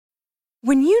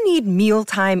When you need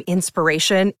mealtime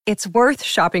inspiration, it's worth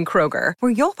shopping Kroger,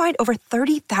 where you'll find over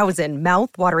 30,000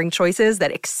 mouth-watering choices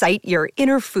that excite your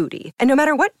inner foodie. And no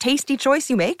matter what tasty choice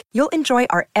you make, you'll enjoy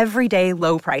our everyday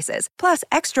low prices, plus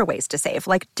extra ways to save,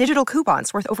 like digital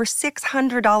coupons worth over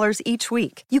 $600 each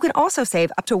week. You can also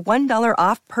save up to $1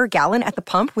 off per gallon at the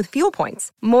pump with fuel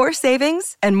points. More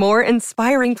savings and more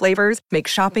inspiring flavors make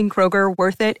shopping Kroger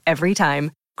worth it every time.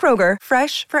 Kroger,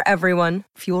 fresh for everyone.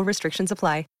 Fuel restrictions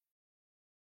apply.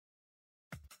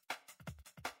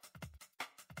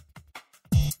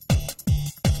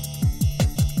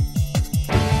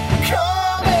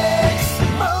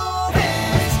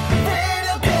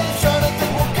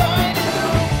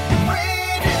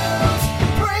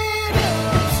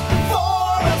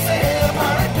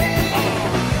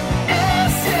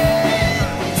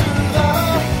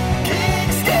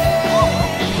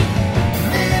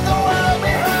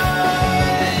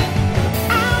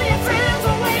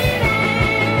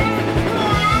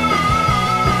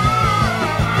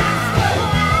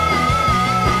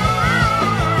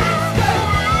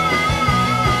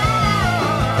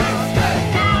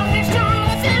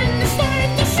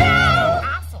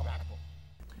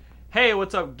 Hey,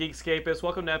 what's up, Geekscapists?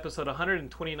 Welcome to episode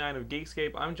 129 of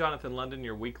Geekscape. I'm Jonathan London,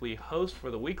 your weekly host for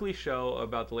the weekly show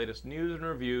about the latest news and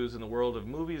reviews in the world of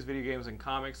movies, video games, and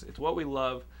comics. It's what we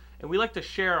love, and we like to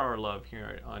share our love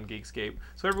here on Geekscape.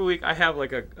 So every week I have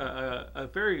like a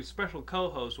very special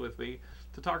co-host with me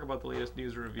to talk about the latest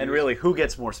news and reviews. And really, who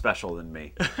gets more special than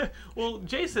me? Well,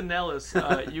 Jason Nellis,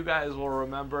 you guys will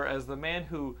remember as the man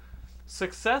who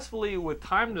successfully, with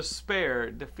time to spare,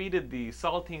 defeated the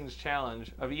Saltines challenge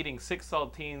of eating 6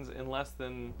 saltines in less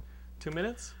than 2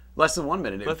 minutes? Less than 1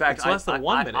 minute. In fact, it's less than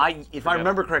 1 minute. If I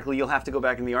remember correctly, you'll have to go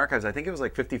back in the archives. I think it was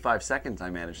like 55 seconds I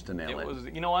managed to nail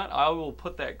it. You know what? I will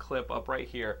put that clip up right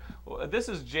here. This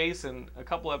is Jason, a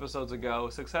couple episodes ago,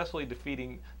 successfully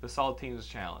defeating the Saltines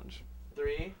challenge.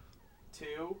 3,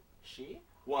 2,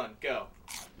 1, go.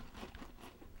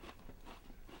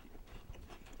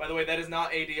 By the way, that is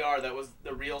not ADR. That was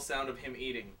the real sound of him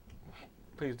eating.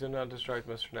 Please do not distract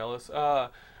Mr. Nellis.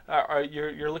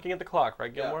 You're looking at the clock,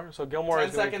 right, Gilmore? Yeah. So Gilmore 10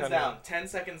 is going to seconds down. 10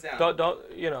 seconds down.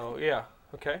 Yeah,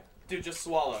 okay. Dude, just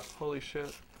swallow. Holy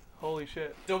shit.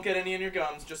 Don't get any in your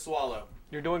gums. Just swallow.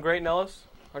 You're doing great, Nellis.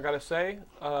 I gotta say,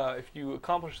 if you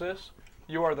accomplish this,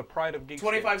 you are the pride of Geekscape.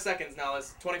 25 seconds,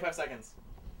 Nellis. 25 seconds.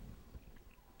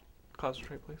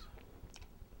 Concentrate, please.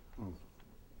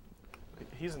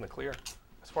 He's in the clear.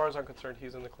 As far as I'm concerned,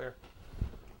 he's in the clear.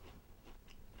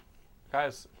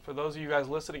 Guys, for those of you guys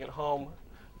listening at home,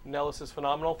 Nellis is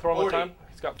phenomenal. Throw him a time.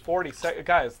 He's got 40 seconds.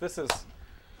 Guys, this is...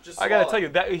 Just I gotta tell you,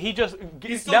 that he just...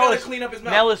 He's still gotta clean up his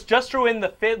mouth. Nellis just threw in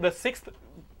the sixth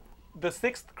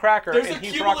cracker. There's and a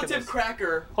he's cumulative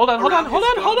cracker. Hold on. Hold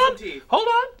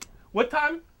on. What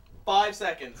time? 5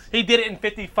 seconds. He did it in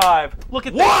 55. Look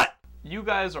at that. You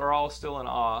guys are all still in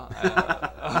awe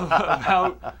of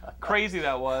how crazy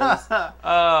that was.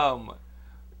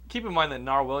 Keep in mind that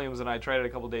Nar Williams and I tried it a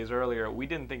couple days earlier. We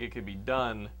didn't think it could be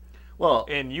done. Well,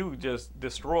 and you just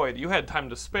destroyed. You had time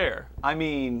to spare. I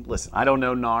mean, listen, I don't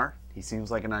know Nar. He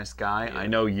seems like a nice guy. Yeah. I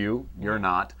know you. You're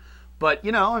not. But,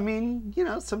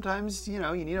 sometimes, you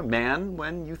need a man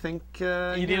when you think... you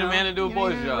need a man to do a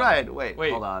boy's job. Right.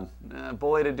 Wait, hold on.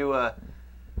 Boy to do a...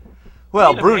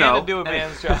 Well, Bruno. A man to do a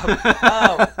man's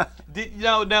job.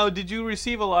 Did you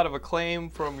receive a lot of acclaim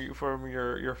from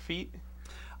your feat?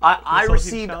 I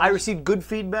received good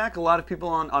feedback. A lot of people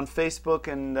on Facebook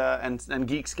and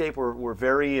Geekscape were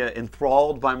very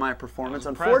enthralled by my performance.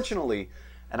 Unfortunately,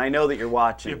 and I know that you're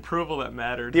watching. The approval that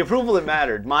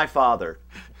mattered. My father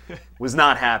was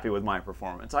not happy with my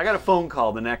performance. I got a phone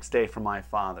call the next day from my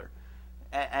father.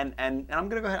 And I'm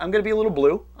gonna go ahead. I'm gonna be a little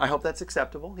blue. I hope that's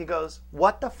acceptable. He goes,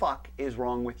 "What the fuck is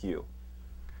wrong with you?"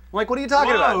 I'm like, "What are you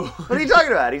talking about? What are you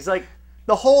talking about?" He's like,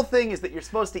 "The whole thing is that you're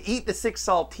supposed to eat the 6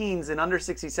 saltines in under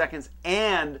 60 seconds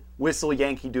and whistle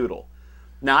Yankee Doodle."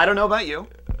 Now I don't know about you.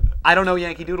 I don't know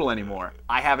Yankee Doodle anymore.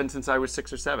 I haven't since I was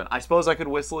 6 or 7. I suppose I could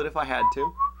whistle it if I had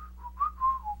to.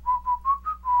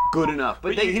 Good enough.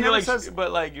 But he never says...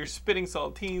 But, you're spitting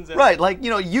saltines. And... Right,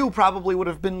 you probably would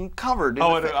have been covered.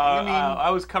 I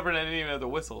was covered and I didn't even have the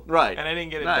whistle. Right. And I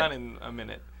didn't get it done in a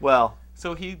minute. Well...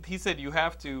 So he said you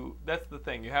have to... That's the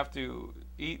thing. You have to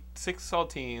eat 6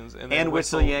 saltines and then and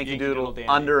whistle Yankee Doodle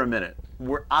under a minute.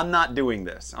 I'm not doing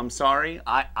this. I'm sorry.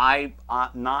 Not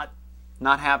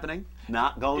happening.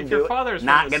 Not going to do it.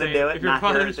 Not going to do it. If your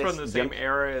father's from the same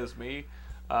era as me...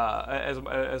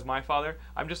 as my father.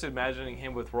 I'm just imagining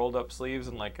him with rolled up sleeves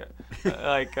and like you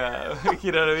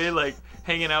know what I mean, like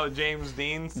hanging out with James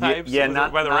Dean types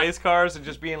by the race cars and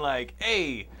just being like,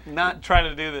 hey, not trying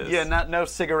to do this. Yeah, no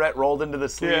cigarette rolled into the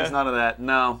sleeves, none of that.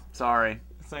 No, sorry.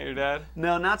 It's not your dad?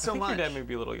 No, not so I think much. Your dad may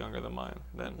be a little younger than mine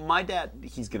then. My dad,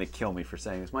 he's gonna kill me for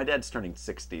saying this. My dad's turning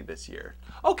 60 this year.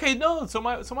 Okay, no. So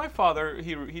my father,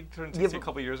 he turned 60 a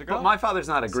couple years ago. But my father's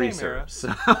not a greaser. Era. So.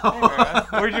 Same era.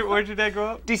 Where'd your dad grow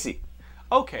up? DC.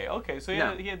 Okay. So he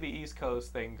had the East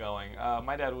Coast thing going.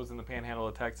 My dad was in the Panhandle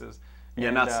of Texas. Yeah,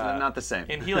 and, not the same.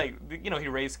 And he he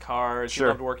raced cars. Sure. He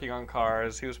loved working on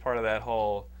cars. He was part of that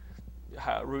whole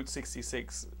Route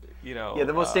 66. Yeah,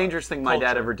 the most dangerous thing my culture.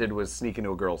 dad ever did was sneak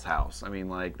into a girl's house. I mean,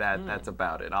 like that. That's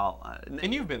about it.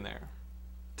 And you've been there?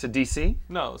 To DC?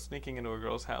 No, sneaking into a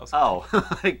girl's house. Oh,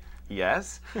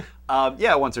 yes.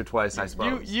 Yeah, once or twice, I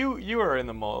suppose. You are in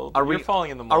the mold. You're falling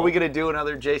in the mold. Are we going to do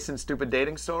another Jason stupid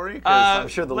dating story? Because I'm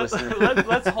sure the listener.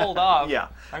 Let's hold off. Yeah.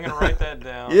 I'm going to write that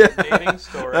down. Yeah. Dating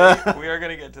story. We are going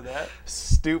to get to that.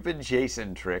 Stupid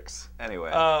Jason tricks.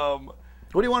 Anyway.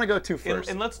 What do you want to go to first?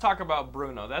 And let's talk about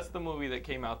Bruno. That's the movie that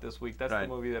came out this week. That's right. the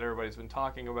movie that everybody's been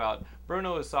talking about.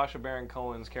 Bruno is Sacha Baron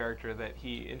Cohen's character that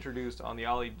he introduced on the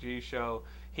Ali G show.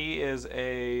 He is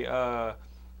a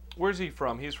where's he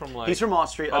from? He's from He's from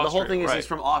Austria. The whole thing is right. he's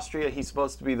from Austria. He's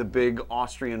supposed to be the big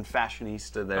Austrian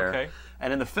fashionista there. Okay.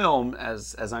 And in the film,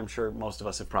 as I'm sure most of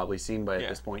us have probably seen by at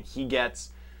this point, he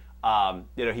gets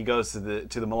he goes to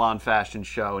the Milan fashion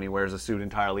show and he wears a suit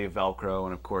entirely of Velcro,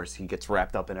 and of course he gets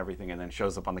wrapped up in everything and then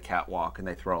shows up on the catwalk and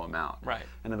they throw him out. Right.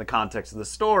 And in the context of the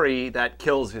story, that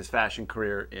kills his fashion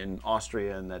career in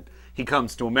Austria, and that he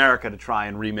comes to America to try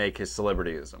and remake his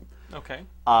celebrityism. Okay.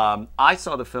 I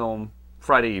saw the film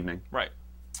Friday evening. Right.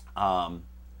 I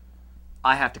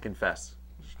have to confess,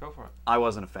 Just go for it. I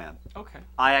wasn't a fan. Okay.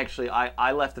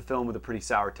 I left the film with a pretty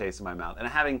sour taste in my mouth, and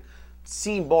having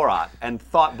seen Borat and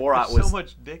thought Borat There's was so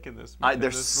much dick in this movie.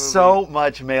 there's so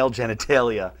much male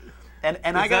genitalia, and Is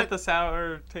I got that the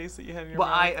sour taste that you had in your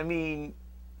mouth? I mean,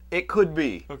 it could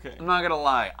be. Okay. I'm not gonna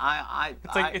lie.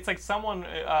 It's like someone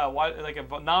like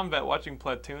a non-vet watching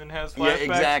Platoon has flashbacks.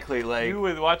 Yeah, exactly. Like you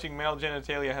with watching male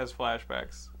genitalia has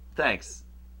flashbacks. Thanks.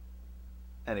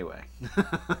 Anyway,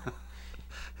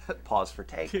 pause for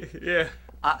take. Yeah.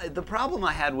 The problem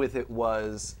I had with it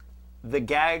was the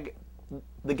gag.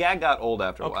 The gag got old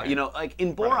after a while. Okay. You know, like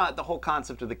in Borat, the whole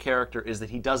concept of the character is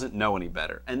that he doesn't know any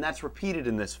better, and that's repeated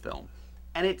in this film.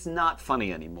 And it's not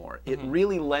funny anymore. It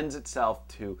really lends itself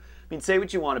to, I mean, say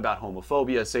what you want about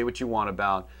homophobia, say what you want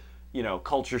about,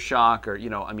 culture shock, or,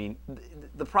 I mean,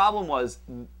 the problem was,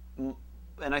 and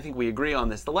I think we agree on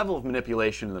this, the level of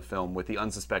manipulation in the film with the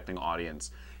unsuspecting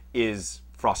audience is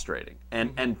frustrating.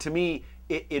 And to me,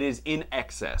 it is in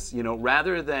excess.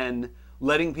 Rather than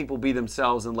letting people be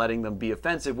themselves and letting them be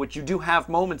offensive, which you do have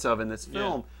moments of in this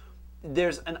film,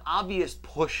 there's an obvious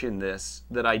push in this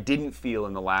that I didn't feel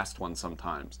in the last one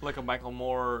sometimes. Like a Michael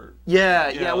Moore.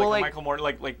 Yeah. Well, like Michael Moore,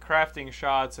 like crafting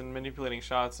shots and manipulating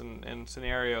shots and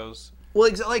scenarios. Well,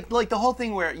 like the whole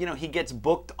thing where he gets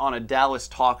booked on a Dallas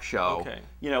talk show,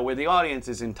 where the audience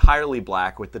is entirely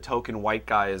black with the token white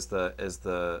guy as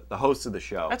the host of the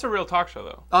show. That's a real talk show,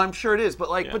 though. I'm sure it is, but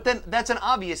but then that's an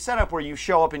obvious setup where you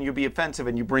show up and you be offensive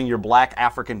and you bring your black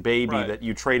African baby that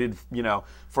you traded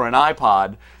for an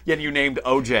iPod, yet you named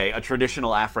OJ a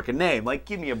traditional African name. Like,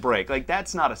 give me a break. Like,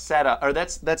 that's not a setup, or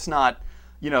that's not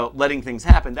letting things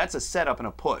happen. That's a setup and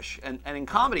a push. And in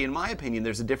comedy, in my opinion,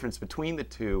 there's a difference between the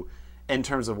two. In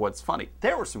terms of what's funny,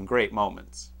 there were some great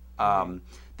moments.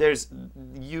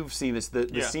 You've seen this,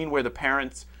 the scene where the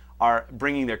parents are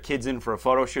bringing their kids in for a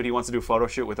photo shoot. He wants to do a photo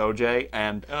shoot with OJ,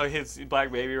 and his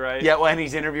black baby, right? Yeah, when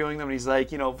he's interviewing them, and he's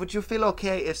like, would you feel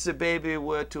okay if the baby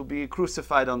were to be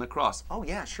crucified on the cross? Oh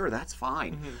yeah, sure, that's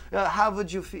fine. How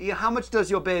would you feel? How much does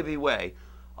your baby weigh?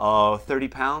 30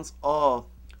 pounds. Oh,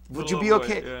 would you be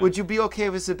okay? Yeah. Would you be okay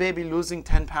with the baby losing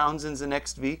 10 pounds in the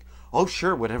next week? Oh,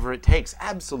 sure, whatever it takes.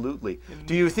 Absolutely.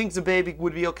 Do you think the baby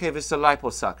would be okay with the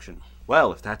liposuction?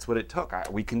 Well, if that's what it took,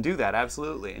 we can do that,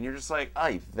 absolutely. And you're just like,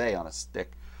 ay vey on a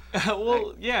stick.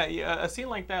 Well, a scene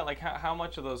like that, like how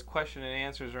much of those question and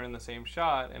answers are in the same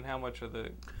shot, and how much of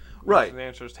the question and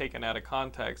answers taken out of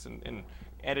context and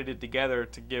edited together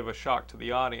to give a shock to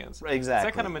the audience. Exactly. It's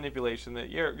that kind of manipulation that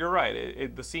you're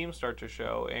right. The seams start to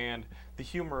show, and the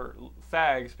humor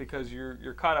fags because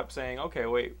you're caught up saying, okay,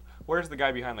 wait, where's the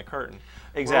guy behind the curtain?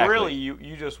 Exactly. Well, really,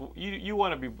 you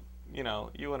want to be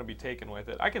you want to be taken with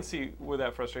it. I can see where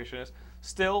that frustration is.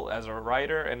 Still, as a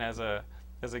writer and as a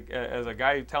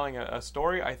guy telling a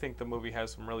story, I think the movie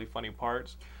has some really funny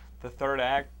parts. The third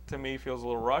act to me feels a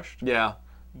little rushed. Yeah.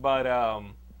 But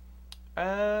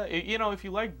You know, if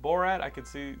you like Borat, I could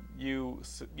see you,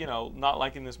 you know, not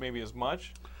liking this maybe as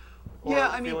much. Or Yeah,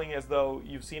 I mean- feeling as though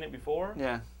you've seen it before.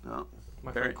 Yeah. Oh,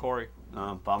 My friend Corey.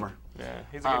 bummer. Yeah,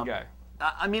 he's a good guy.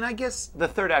 I mean, I guess the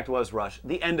third act was rushed.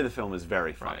 The end of the film is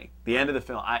very funny. Right. The end of the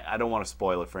film, I don't want to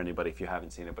spoil it for anybody if you haven't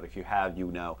seen it, but if you have,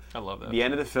 you know. I love that. The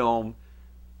end of the film,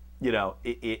 you know,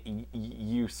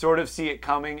 you sort of see it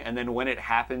coming, and then when it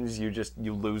happens, you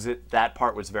lose it. That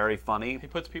part was very funny. He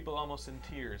puts people almost in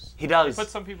tears. He does. He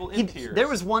puts some people in tears. There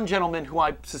was one gentleman who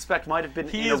I suspect might have been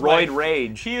in a is roid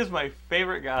rage. He is my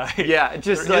favorite guy. Yeah,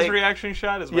 just his like- reaction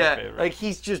shot is my Yeah, favorite. like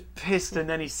he's just pissed, and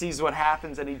then he sees what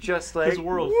happens, and he just like his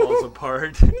world falls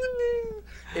apart.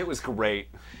 It was great.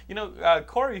 You know,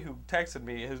 Corey, who texted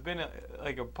me, has been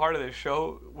like a part of this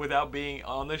show without being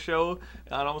on the show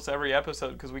on almost every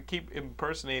episode because we keep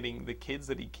impersonating the kids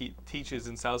that he teaches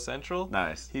in South Central.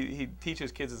 Nice. He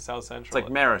teaches kids in South Central. It's like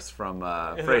Maris from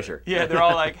Frasier. Yeah, they're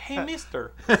all like, "Hey,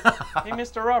 Mister, hey,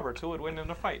 Mr. Roberts, who would win in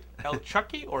a fight, El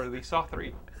Chucky or the Saw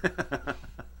 3?"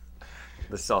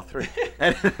 The Saw 3.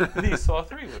 The Saw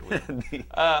 3 would win.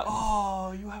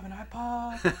 Oh, you have an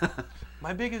iPod?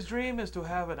 My biggest dream is to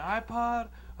have an iPod,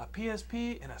 a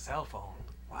PSP, and a cell phone.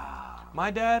 Wow.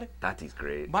 My dad, That is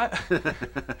great.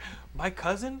 my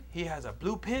cousin, he has a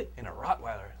blue pit and a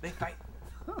Rottweiler. They fight.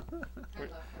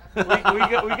 we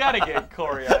got to get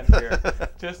Corey on here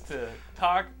just to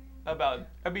talk about.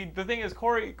 I mean, the thing is,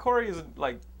 Corey isn't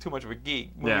like too much of a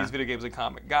geek. Movies, Yeah. video games, and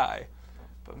comic guy.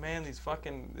 But man, these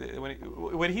fucking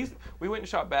we went and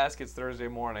shot baskets Thursday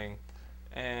morning,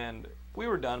 and we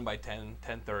were done by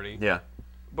 10:30. Yeah.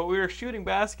 But we were shooting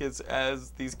baskets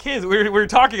as these kids. We were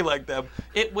talking like them.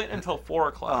 It went until 4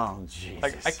 o'clock. Oh, Jesus.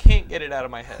 Like I can't get it out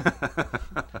of my head.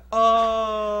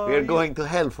 Oh, We are going to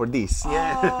hell for this.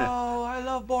 Yeah. Oh, I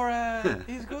love Borat.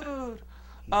 He's good.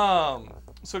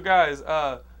 So guys,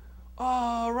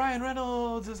 Ryan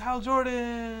Reynolds is Hal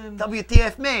Jordan.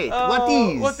 WTF, mate? What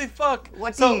is? What the fuck?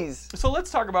 What so, is? So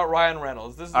let's talk about Ryan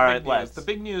Reynolds. This is All the right, big news. let's. The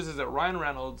big news is that Ryan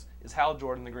Reynolds is Hal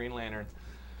Jordan, the Green Lantern.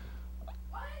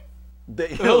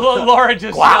 Laura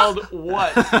just yelled,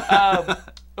 "What?"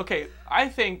 Okay, I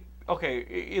think. Okay,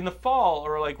 in the fall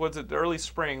or like was it the early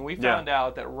spring, we found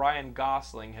out that Ryan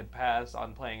Gosling had passed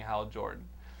on playing Hal Jordan.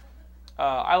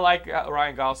 I like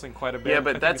Ryan Gosling quite a bit. Yeah, I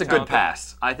but think that's a he's good talented.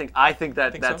 pass. I think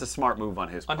that's so? a smart move on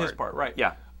his part. On his part, right?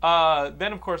 Yeah.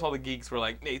 Then of course all the geeks were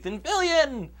like, Nathan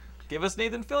Fillion. Give us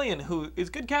Nathan Fillion, who is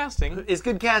good casting. Is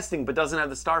good casting, but doesn't have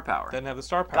the star power. Doesn't have the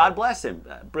star power. God bless him.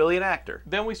 Brilliant actor.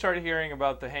 Then we started hearing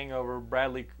about the Hangover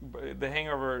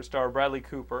star Bradley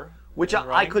Cooper. Which in I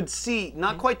running. could see,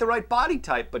 not quite the right body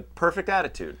type, but perfect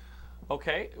attitude.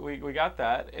 Okay, we got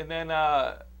that, and then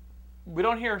we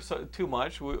don't hear too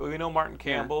much. We know Martin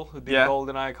Campbell, who did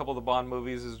GoldenEye, a couple of the Bond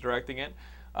movies, is directing it.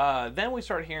 Then we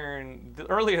start hearing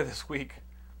earlier this week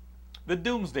the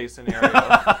Doomsday Scenario.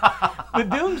 The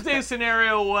Doomsday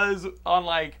Scenario was on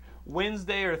like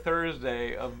Wednesday or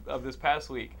Thursday of this past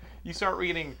week. You start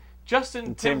reading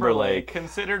Justin Timberlake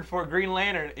considered for Green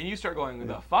Lantern, and you start going,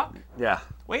 the fuck? Yeah.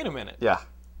 Wait a minute. Yeah.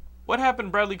 What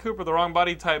happened, Bradley Cooper, the wrong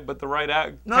body type, but the right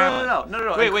act? No.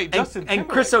 Wait, Justin and Timberlake.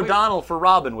 Chris O'Donnell for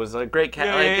Robin was a great cat.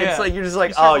 Yeah. It's like you're just like,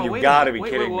 You start oh, going, you wait a gotta minute, be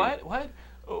kidding me. What?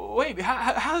 Wait,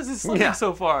 how is this slipping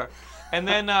so far? And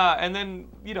then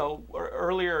you know,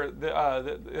 earlier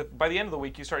by the end of the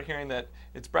week, you start hearing that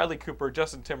it's Bradley Cooper,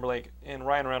 Justin Timberlake, and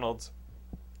Ryan Reynolds,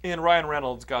 and Ryan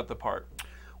Reynolds got the part.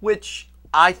 Which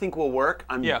I think will work.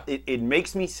 Yeah. It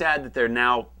makes me sad that there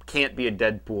now can't be a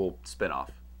Deadpool spinoff.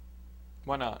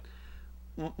 Why not?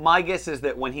 My guess is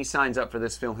that when he signs up for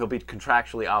this film, he'll be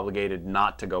contractually obligated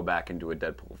not to go back and do a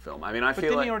Deadpool film. I mean, But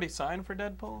didn't he already sign for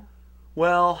Deadpool?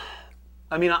 Well,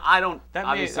 I mean, I don't. That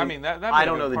may- obviously, I mean, that may I have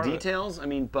don't been know the part of it. details. I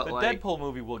mean, but The like, Deadpool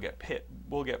movie will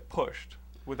get pushed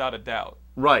without a doubt.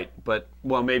 right? But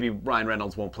well, maybe Ryan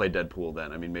Reynolds won't play Deadpool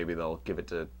then. I mean, maybe they'll give it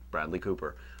to Bradley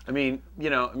Cooper. I mean,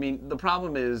 the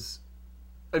problem is.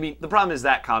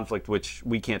 That conflict, which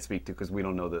we can't speak to because we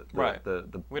don't know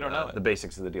We don't know it. the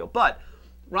basics of the deal. But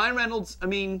Ryan Reynolds, I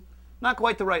mean, not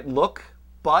quite the right look,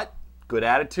 but good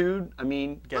attitude. I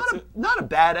mean, Gets it. not a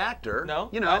bad actor. No,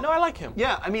 you know, no, I like him.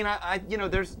 Yeah, I mean,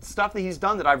 there's stuff that he's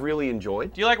done that I've really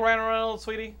enjoyed. Do you like Ryan Reynolds,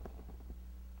 sweetie?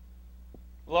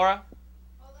 Laura?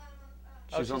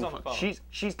 She's on the phone.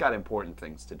 She's got important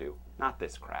things to do, not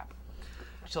this crap.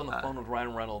 She's on the phone with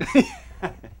Ryan Reynolds.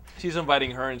 She's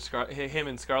inviting her and him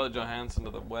and Scarlett Johansson to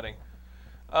the wedding.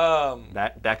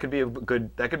 That could be a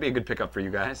good pickup for you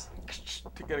guys.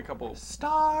 To get a couple.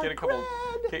 Star Get a couple.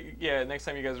 cred. Yeah, next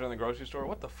time you guys are in the grocery store,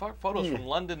 what the fuck? Photos from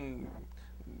London.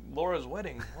 Laura's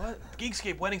wedding. What?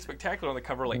 Geekscape Wedding Spectacular on the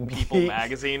cover, like People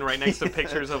magazine, right next to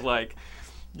pictures of like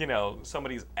you know,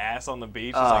 somebody's ass on the beach.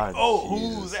 It's like, oh,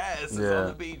 whose ass is on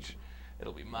the beach?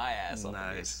 It'll be my ass on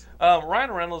the beach.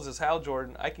 Ryan Reynolds is Hal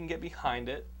Jordan. I can get behind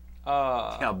it.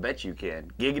 I'll bet you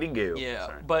can. Giggity goo. Yeah,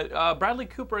 Sorry. but Bradley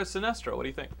Cooper is Sinestro. What do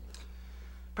you think?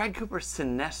 Brad Cooper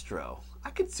Sinestro. I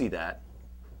could see that.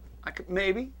 I could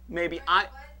maybe. What did you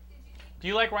Do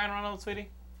you like Ryan Reynolds, sweetie?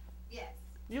 Yes.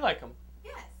 You like him?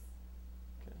 Yes.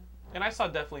 And I saw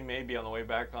Definitely Maybe on the way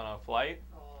back on a flight.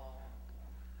 Oh.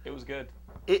 It was good.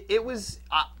 It was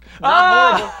Not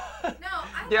horrible. No,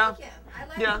 I Yeah. like him. I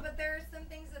like Yeah. him, but there are some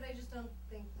things that I just don't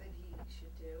think that he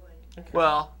should do. And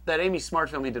Well, that Amy Smart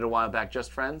film he did a while back,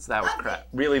 Just Friends, that was Loved crap. it.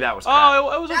 Really, that was crap.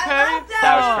 Oh, it was okay. I loved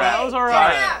That was crap. That was all Check it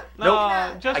right. out. No, Nope.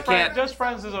 Just I Friends. can't. Just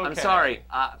Friends is okay. I'm sorry.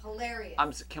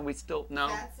 Hilarious. Can we still no?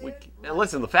 Fat We, suit?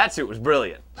 listen, the fat suit was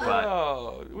brilliant, but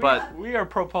Oh, we are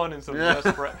proponents of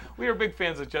Just Friends. We are big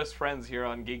fans of Just Friends here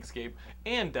on Geekscape,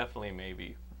 and Definitely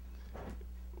Maybe.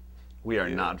 we are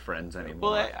not friends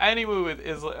anymore. Well, any movie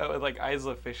with like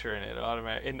Isla Fisher in it,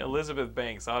 and Elizabeth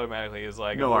Banks automatically is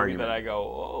like No a movie argument. that I go,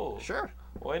 oh, Sure.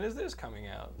 when is this coming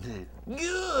out? Good.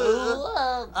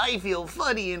 I feel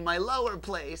funny in my lower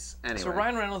place. Anyway. So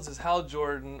Ryan Reynolds is Hal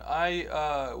Jordan.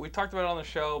 We talked about it on the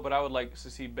show, but I would like to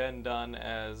see Ben Dunn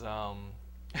as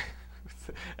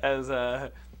as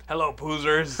Hello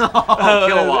Poozers.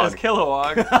 Kilowog. As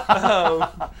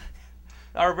Kilowog.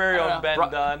 Our very own Ben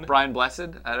Dunn. Brian Blessed.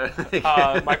 I don't think.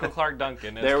 Michael Clark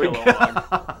Duncan as There we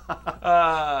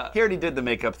Kilowog. He already did the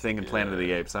makeup thing in Planet of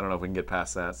the Apes. I don't know if we can get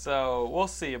past that. So we'll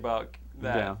see about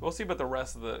that. Yeah. We'll see about the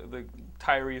rest of the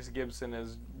Tyrese Gibson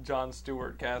as Jon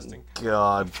Stewart casting.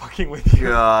 God. Fucking with you.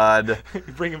 God.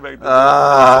 Bringing back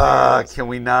the Can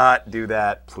we not do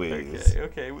that, please?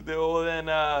 Okay. Well then.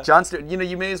 Jon Stewart. You know,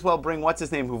 you may as well bring what's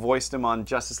his name who voiced him on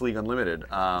Justice League Unlimited.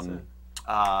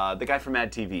 The guy from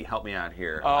Mad TV. Help me out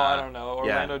here. Oh, I don't know.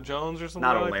 Orlando Jones or something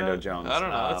Not like Orlando that? Jones. I don't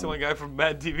know. That's the only guy from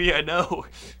Mad TV I know.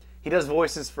 He does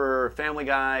voices for Family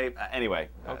Guy. Anyway.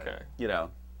 Okay. You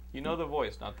know. You know the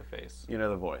voice, not the face. You know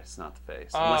the voice, not the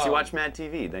face. Unless you watch Mad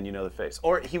TV, then you know the face.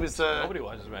 Or he was. Nobody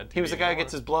watches Mad TV. He was the guy who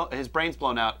anymore. gets his brains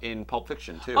blown out in Pulp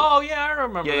Fiction too. Oh yeah, I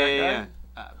remember that guy. Yeah.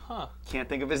 Huh. Can't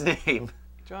think of his name.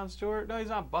 Jon Stewart? No, he's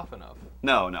not buff enough.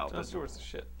 No. Jon Stewart's the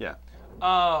shit. Yeah.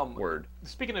 Word.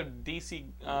 Speaking of DC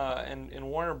and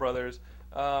Warner Brothers,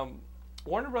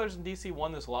 Warner Brothers and DC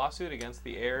won this lawsuit against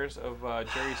the heirs of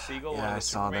Jerry Siegel, one of the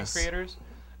Superman creators.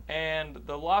 And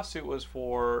the lawsuit was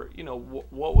for, you know,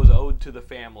 what was owed to the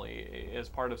family as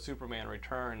part of Superman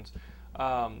Returns.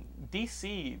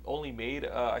 DC only made,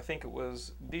 I think it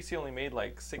was, DC only made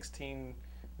like 16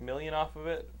 million off of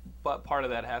it, but part of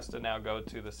that has to now go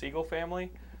to the Siegel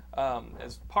family.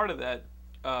 As part of that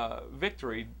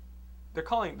victory, they're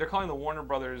calling the Warner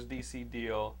Brothers DC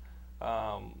deal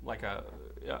like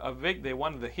they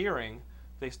won the hearing.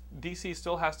 DC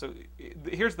still has to.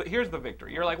 Here's the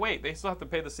victory. You're like, wait, they still have to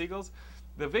pay the Siegels.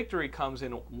 The victory comes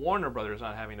in Warner Brothers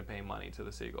not having to pay money to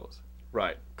the Siegels.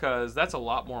 Right. Because that's a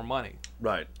lot more money.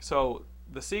 Right. So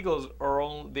the Siegels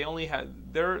they only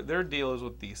had their deal is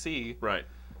with DC. Right.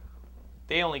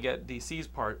 They only get DC's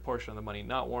portion of the money,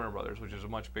 not Warner Brothers, which is a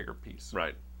much bigger piece.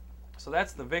 Right. So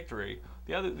that's the victory.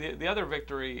 The other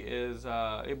victory is,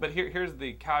 but here's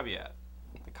the caveat.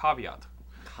 The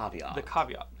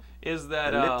caveat is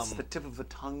that the tip of the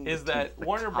tongue. is that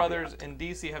Warner Brothers and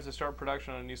DC have to start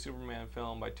production on a new Superman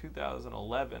film by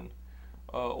 2011,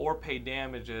 or pay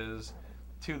damages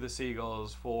to the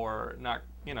Siegels for not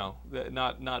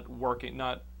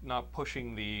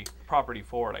pushing the property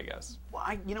forward, I guess.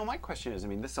 Well, my question is, I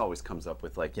mean, this always comes up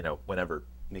with like, whenever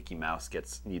Mickey Mouse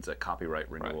needs a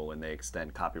copyright renewal and they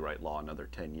extend copyright law another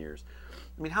 10 years.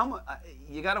 I mean,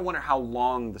 you got to wonder how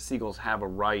long the Siegels have a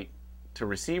right to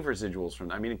receive residuals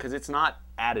from. I mean, because it's not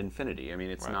ad infinity. I mean,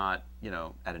 it's not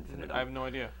ad infinitum. I have no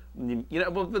idea.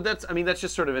 Well, but that's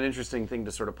just sort of an interesting thing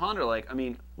to sort of ponder. Like, I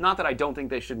mean, not that I don't think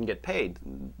they shouldn't get paid.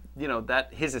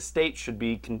 That his estate should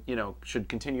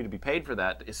continue to be paid for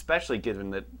that, especially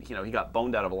given that he got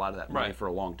boned out of a lot of that money for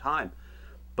a long time.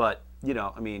 But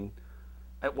I mean,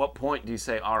 at what point do you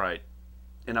say, all right,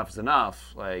 enough is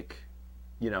enough? Like,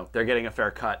 they're getting a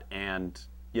fair cut, and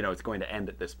it's going to end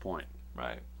at this point.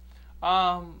 Right.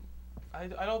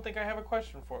 I don't think I have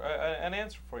an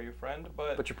answer for you, friend.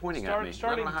 But you're pointing at me. I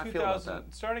don't know how I feel about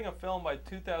that. Starting a film by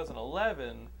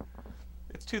 2011,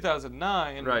 it's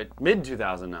 2009. Right, mid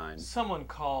 2009. Someone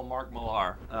call Mark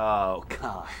Millar. Oh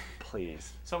God,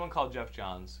 please. Someone call Jeff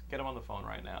Johns. Get him on the phone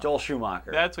right now. Joel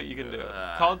Schumacher. That's what you can do.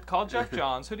 Call Jeff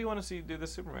Johns. Who do you want to see do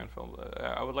this Superman film?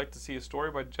 I would like to see a story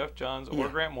by Jeff Johns or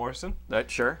Grant Morrison.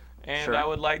 Sure. And sure. I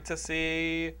would like to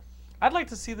see. I'd like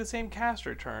to see the same cast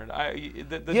return.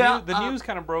 The news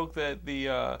kind of broke that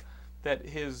the that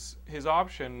his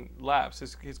option lapsed,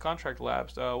 his contract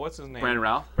lapsed. What's his name? Brandon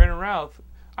Routh. Brandon Routh.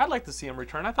 I'd like to see him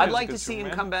return. I thought I'd like to see him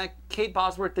come back. Kate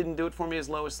Bosworth didn't do it for me as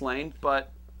Lois Lane,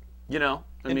 but you know,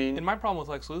 I mean, and my problem with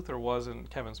Lex Luthor wasn't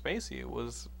Kevin Spacey. It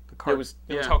was it was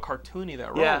how cartoony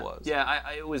that role was. Yeah,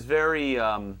 it was very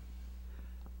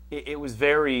it was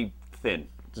very thin.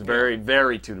 It was very,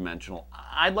 very two-dimensional.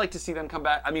 I'd like to see them come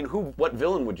back. I mean, what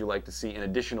villain would you like to see in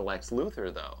addition to Lex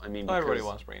Luthor, though? I mean, everybody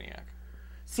wants Brainiac.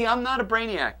 See, I'm not a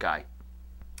Brainiac guy.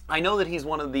 I know that he's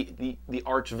one of the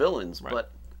arch villains,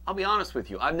 but I'll be honest with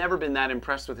you, I've never been that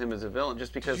impressed with him as a villain,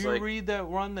 just because. Did you read that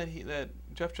run that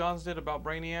Jeff Johns did about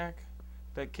Brainiac,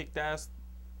 that kicked ass?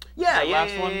 Yeah,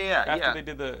 last one. After they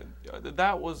did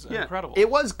that was incredible. It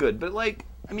was good, but like,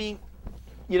 I mean,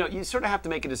 you know, you sort of have to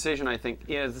make a decision, I think.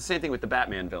 Yeah, it's the same thing with the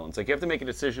Batman villains. Like, you have to make a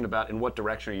decision about in what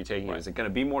direction are you taking it. Is it going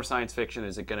to be more science fiction?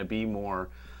 Is it going to be more,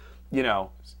 you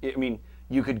know, I mean,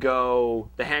 you could go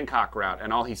the Hancock route,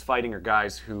 and all he's fighting are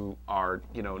guys who are,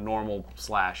 you know, normal /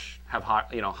 have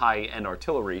high-end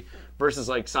artillery, versus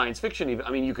like science fiction. Even,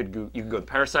 I mean, you could go the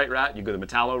Parasite route, you could go the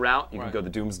Metallo route, you could go the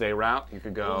Doomsday route, you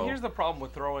could go. Well, here's the problem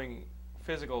with throwing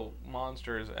physical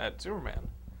monsters at Superman.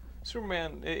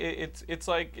 Superman, it's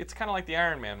kind of like the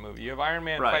Iron Man movie. You have Iron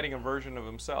Man fighting a version of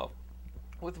himself.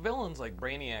 With villains like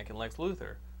Brainiac and Lex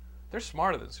Luthor, they're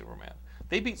smarter than Superman.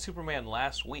 They beat Superman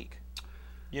last week.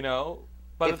 You know,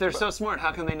 but if they're so smart,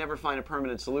 how can they never find a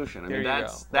permanent solution? I mean,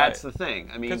 that's the thing.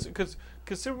 I mean,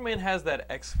 because Superman has that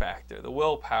X factor, the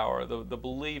willpower, the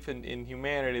belief in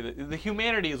humanity. The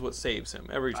humanity is what saves him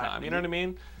every time. You know what I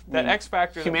mean? That X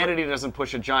factor. Humanity doesn't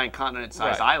push a giant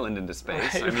continent-sized island into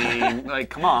space. I mean, like,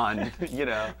 come on, you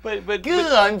know. But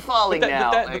I'm falling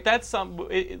now. But that's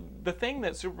the thing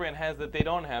that Superman has that they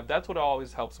don't have. That's what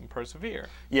always helps them persevere.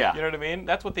 Yeah. You know what I mean?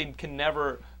 That's what they can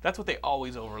never. That's what they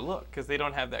always overlook because they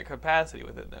don't have that capacity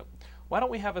within them. Why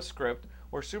don't we have a script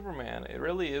where Superman, it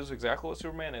really is exactly what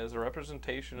Superman is, a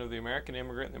representation of the American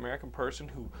immigrant, the American person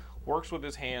who works with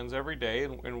his hands every day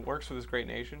and works for this great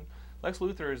nation. Lex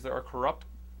Luthor is our corrupt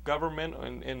government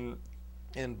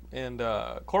and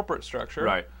corporate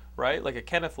structure, right? Like a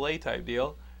Kenneth Lay type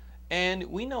deal. And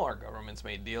we know our government's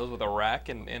made deals with Iraq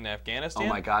and Afghanistan. Oh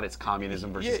my God, it's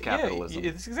communism versus capitalism. Yeah,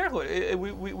 it's exactly.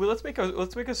 Let's make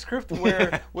a script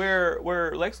where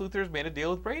Lex Luthor's made a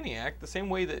deal with Brainiac the same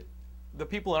way that the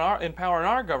people in power in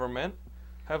our government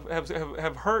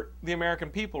have hurt the American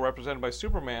people represented by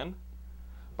Superman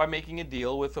by making a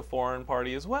deal with a foreign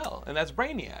party as well, and that's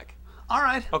Brainiac. All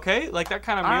right. Okay, like that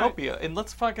kind of myopia, and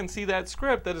let's fucking see that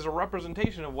script that is a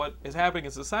representation of what is happening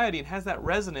in society and has that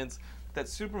resonance that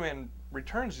Superman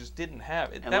Returns just didn't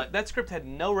have. That script had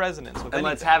no resonance with anything. And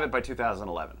let's have it by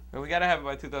 2011. And we got to have it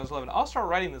by 2011. I'll start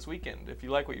writing this weekend if you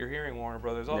like what you're hearing, Warner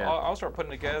Brothers. I'll start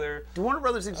putting together. Do Warner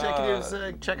Brothers executives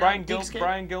check out Geekscape?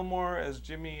 Brian Gilmore as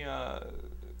Jimmy.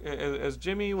 As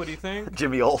Jimmy, what do you think?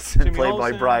 Jimmy Olsen, played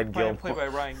by Brian Gilmore. Played by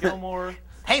Brian Gilmore.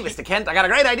 Hey, Mr. Kent, I got a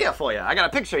great idea for you. I got a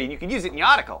picture, and you can use it in your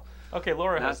article. Okay,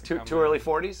 Laura no, has too early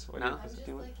 40s. No.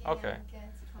 Okay.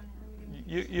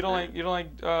 You don't like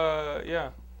yeah.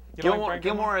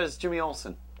 Gilmore as Jimmy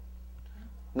Olsen.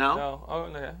 No. No. Oh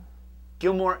no.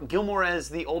 Gilmore as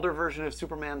the older version of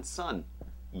Superman's son.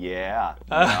 Yeah.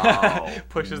 No.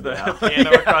 Pushes the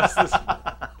piano across this.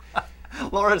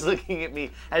 Laura's looking at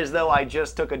me as though I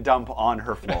just took a dump on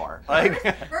her floor. Like.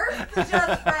 First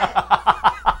just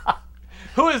read.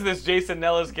 Who is this Jason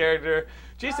Ellis character?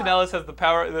 Jason Ellis has the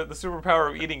power, the superpower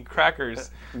of eating crackers.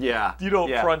 Yeah. You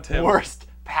don't front him. Worst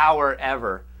power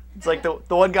ever. It's like the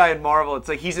one guy in Marvel, it's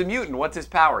like, he's a mutant. What's his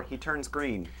power? He turns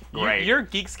green. Great. You're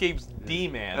Geekscape's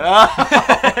D-man.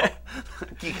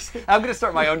 I'm going to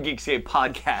start my own Geekscape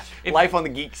podcast. Life on the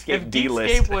Geekscape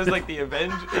D-list. If Geekscape was like the if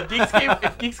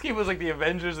Geekscape was like the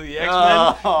Avengers of the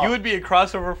X-Men, you would be a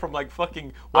crossover from like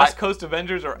fucking West Coast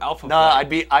Avengers or Alpha. No, I'd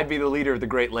be the leader of the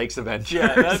Great Lakes Avengers.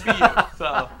 Yeah, that'd be you.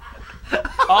 So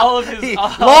all of his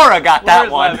Laura got that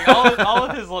one. All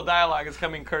of his dialogue is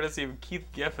coming courtesy of Keith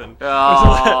Giffen.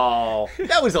 Oh,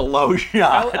 that was a low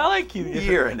shot. I like Keith Giffen.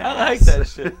 You're an ass. I like that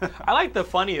shit. I like the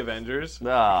funny Avengers. Oh,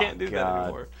 I can't do that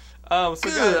anymore. So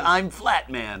guys, I'm Flat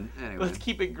Man. Anyway. Let's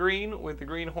keep it green with the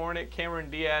Green Hornet. Cameron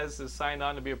Diaz has signed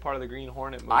on to be a part of the Green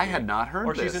Hornet movie. I had not heard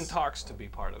or this. Or she's in talks to be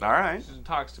part of it. All right. She's in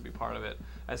talks to be part of it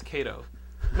as Kato.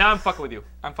 Now I'm fucking with you.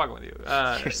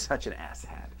 You're such an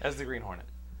asshat. As the Green Hornet.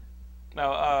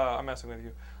 No, I'm messing with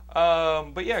you.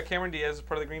 But yeah, Cameron Diaz is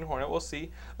part of the Green Hornet. We'll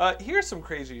see. Here's some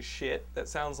crazy shit that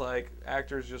sounds like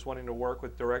actors just wanting to work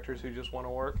with directors who just want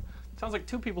to work. It sounds like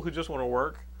two people who just want to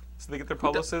work, so they get their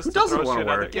publicists who doesn't to throw want shit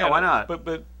to work? out there. Yeah, why not?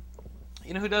 But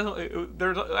you know who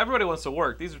doesn't? Everybody wants to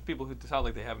work. These are people who sound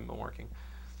like they haven't been working.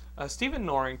 Stephen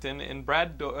Norrington and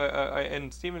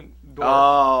and Stephen Dorff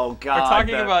Oh God! are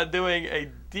talking about doing a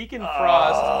Deacon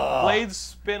Frost Blade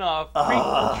spin-off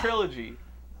prequel trilogy.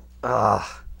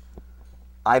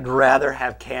 I'd rather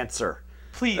have cancer.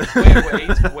 Please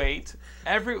wait.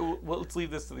 Let's leave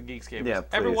this to the Geekscape. Yeah, please.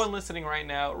 Everyone listening right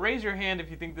now, raise your hand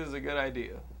if you think this is a good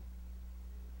idea.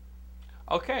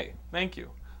 Okay, thank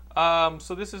you.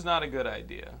 So this is not a good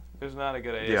idea. It's not a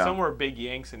good idea. Yeah. Somewhere Big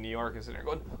Yanks in New York is sitting there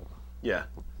going, Yeah.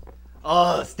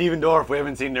 Oh, Stephen Dorff. We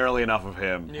haven't seen nearly enough of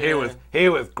him. Yeah. He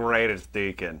was great as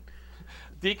Deacon.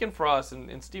 Deacon Frost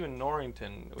and Stephen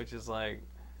Norrington, which is like,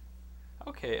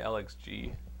 okay,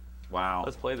 LXG, Wow.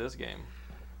 let's play this game.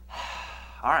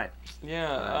 All right.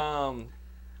 Yeah.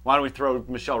 Why don't we throw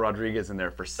Michelle Rodriguez in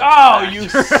there for sex? Oh, you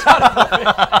son of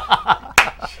a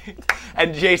bitch!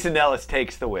 And Jason Ellis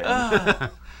takes the win.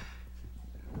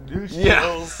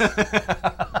 Chills.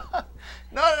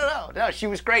 No. She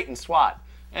was great in SWAT.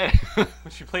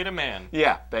 She played a man.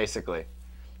 Yeah, basically.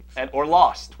 Or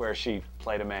Lost, where she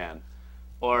played a man.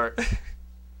 Or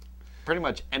pretty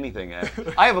much anything.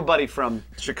 I have a buddy from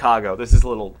Chicago. This is a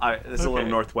little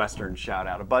Northwestern shout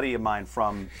out. A buddy of mine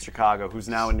from Chicago who's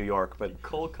now in New York, but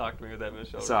Cold cocked me with that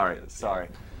Michelle. sorry.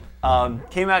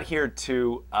 Came out here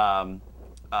to.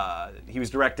 He was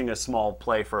directing a small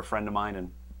play for a friend of mine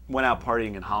and went out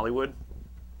partying in Hollywood.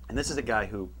 And this is a guy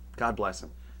who, God bless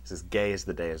him, is as gay as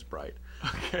the day is bright.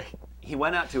 Okay. He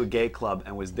went out to a gay club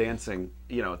and was dancing,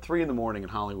 at 3 a.m. in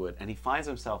Hollywood, and he finds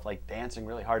himself like dancing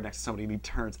really hard next to somebody, and he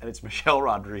turns, and it's Michelle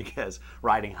Rodriguez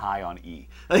riding high on E.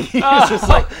 Like he was just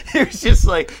like, he was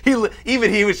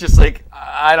just like,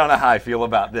 I don't know how I feel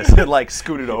about this, and like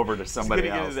scooted over to somebody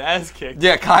He's gonna else. get his ass kicked.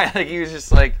 Yeah, kind of. Like, he was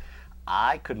just like,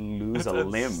 I could lose a That's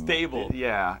limb. stable.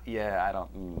 Yeah. I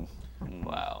don't.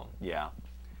 Wow. Yeah.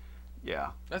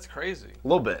 That's crazy. A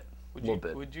little bit.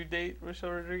 Bit. Would you date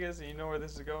Michelle Rodriguez and you know where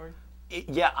this is going?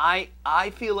 Yeah, I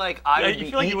feel like I would You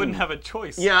be feel like you eaten. wouldn't have a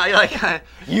choice. Yeah, like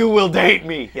you will date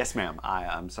me. Yes, ma'am.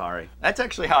 I'm sorry. That's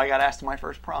actually how I got asked to my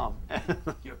first prom.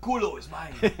 Your culo is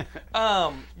mine.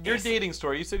 Your dating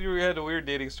story. You said you had a weird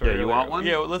dating story. Yeah, you earlier. want one?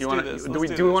 Yeah, let's do this.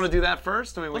 Do we want to do that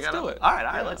first? I mean, Let's do it. All right.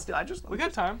 Yeah. Let's do. We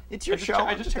got time. It's your show.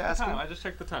 I just checked the asking. time. I just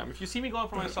checked the time. If you see me going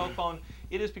for my cell phone,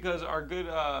 it is because our good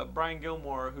Brian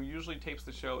Gilmore, who usually tapes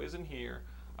the show, isn't here.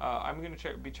 I'm going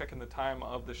to be checking the time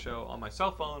of the show on my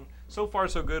cell phone. So far,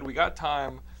 so good. We got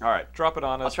time. All right. Drop it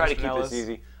on us. I'll try to Mr. keep Nellis. this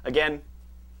easy. Again,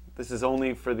 this is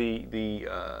only for the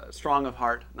strong of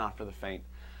heart, not for the faint.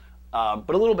 But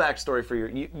a little backstory for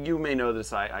you may know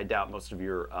this. I doubt most of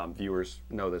your viewers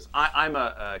know this. I'm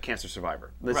a cancer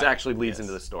survivor. This actually leads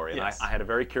into the story. And I had a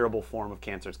very curable form of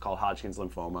cancer. It's called Hodgkin's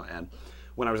lymphoma. And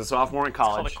when I was a sophomore in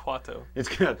college, It's called a Quato. It's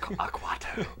called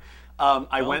Aquato.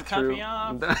 I went cut through. me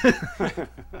off.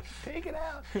 Take it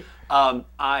out.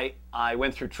 I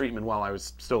went through treatment while I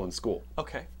was still in school.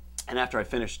 Okay. And after I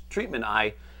finished treatment,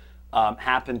 I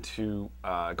happened to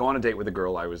go on a date with a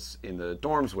girl I was in the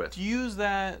dorms with. Do you use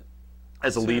that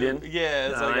As a lead-in? Yeah.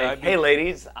 It's like, hey,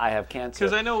 ladies, I have cancer.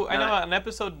 Because I know on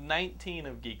episode 19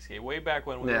 of Geekscape, way back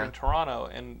when we were in Toronto,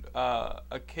 and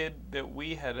a kid that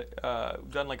we had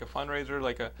done like a fundraiser,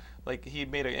 like he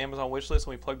made an Amazon wish list,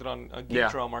 and we plugged it on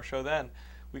Geekdrome, our show then.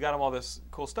 We got him all this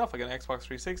cool stuff, like an Xbox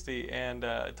 360, and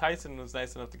Tyson was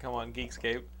nice enough to come on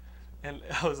Geekscape, and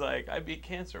I was like, I beat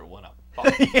cancer, wanna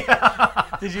fuck?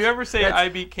 Did you ever say I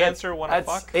beat cancer, wanna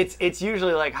fuck? It's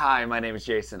usually like, hi, my name is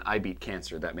Jason, I beat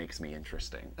cancer, that makes me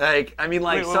interesting. Like, I mean,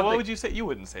 like Wait, something. what would you say? You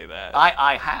wouldn't say that.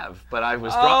 I have, but I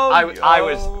was drunk.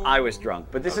 I was drunk.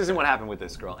 But this isn't what happened with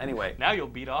this girl. Anyway. Now you'll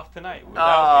beat off tonight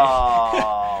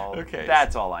without me. Okay.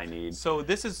 That's all I need. So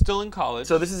this is still in college.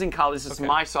 So this is in college. This is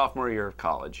my sophomore year of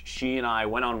college. She and I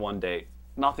went on one date.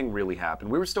 Nothing really happened.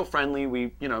 We were still friendly.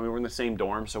 We were in the same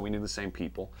dorm, so we knew the same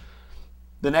people.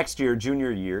 The next year,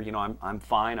 junior year, I'm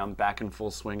fine. I'm back in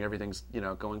full swing. Everything's,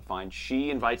 going fine.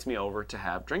 She invites me over to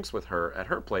have drinks with her at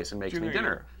her place and makes me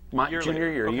dinner. A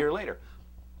year later.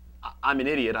 I'm an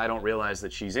idiot. I don't realize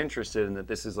that she's interested and that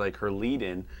this is like her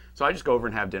lead-in. So I just go over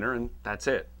and have dinner, and that's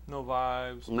it. No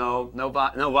vibes. No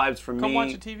vibes from me. Come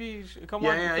watch a TV. Come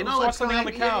let's watch something on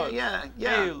the couch. Yeah.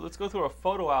 Hey, let's go through a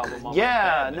photo album. On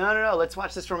Yeah, no. Let's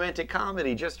watch this romantic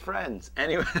comedy, Just Friends.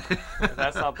 Anyway.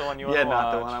 That's not the one you want to watch. Yeah,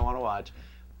 not the one I want to watch.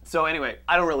 So anyway,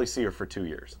 I don't really see her for 2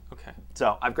 years. Okay.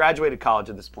 So I've graduated college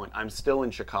at this point. I'm still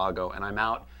in Chicago, and I'm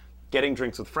out getting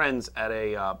drinks with friends at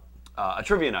a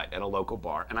trivia night at a local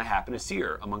bar, and I happen to see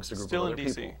her amongst a group of other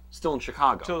people. Still in DC. Still in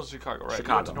Chicago. Still in Chicago, right.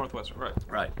 Chicago. Northwestern, right.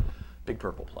 Right. Big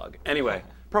Purple plug. Anyway,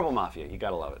 Purple Mafia, you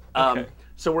gotta love it. Okay.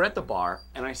 So we're at the bar,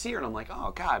 and I see her, and I'm like,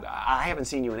 oh, God, I haven't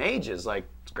seen you in ages. Like,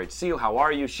 it's great to see you. How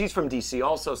are you? She's from DC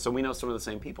also, so we know some of the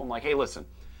same people. I'm like, hey, listen,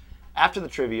 after the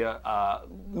trivia,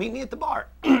 meet me at the bar.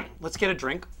 Let's get a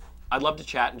drink. I'd love to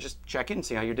chat and just check in and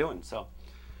see how you're doing. So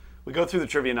we go through the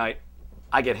trivia night.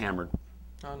 I get hammered.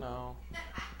 Oh no.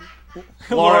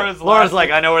 Laura's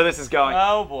like, I know where this is going.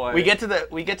 Oh boy. We get to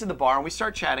the bar and we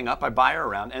start chatting up. I buy her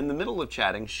around, and in the middle of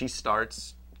chatting, she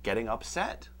starts getting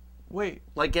upset. Wait.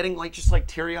 Like getting just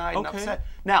teary-eyed and upset.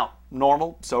 Now,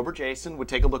 normal, sober Jason would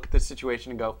take a look at this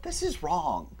situation and go, this is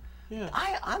wrong. Yeah.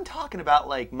 I'm talking about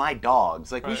my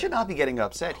dogs. We should not be getting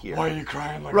upset here. Why are you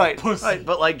crying like a pussy? Right.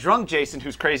 But drunk Jason,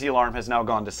 whose crazy alarm has now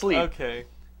gone to sleep. Okay.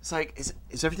 It's like,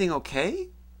 is everything okay?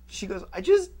 She goes,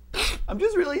 I'm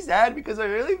just really sad because I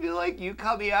really feel like you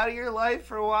cut me out of your life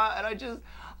for a while, and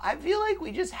I feel like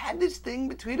we just had this thing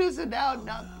between us, and now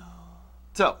not.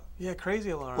 So. Yeah, crazy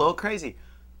alarm. A little crazy.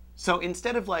 So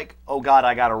instead of oh God,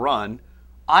 I gotta run,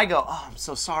 I go, oh, I'm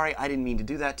so sorry, I didn't mean to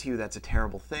do that to you. That's a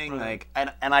terrible thing. Right.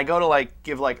 And I go to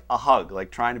give a hug,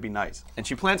 trying to be nice. And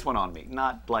she plants one on me,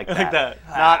 not like that. Like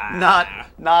that.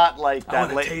 Not like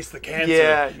that. I want to taste the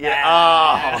cancer. Yeah.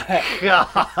 Oh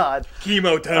God.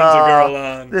 Chemo turns a girl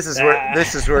on. This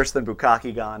is worse than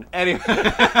Bukkake Gon. Anyway,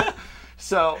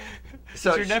 so. Is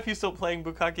your nephew still playing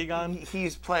Bukkake Gon?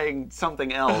 He's playing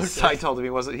something else. Okay. I told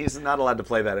him he's not allowed to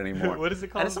play that anymore. What is it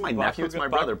called? And it's not my nephew, it's my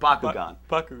brother, Bakugan.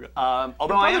 Bakugan.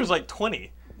 Although your brother's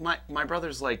 20. My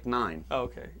brother's 9. Oh,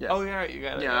 okay. Yeah. Oh, yeah, you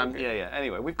got it. Yeah, okay. yeah.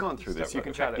 Anyway, we've gone through this. You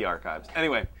can check got the it. archives.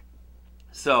 Anyway,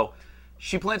 so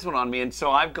she plants one on me, and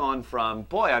so I've gone from,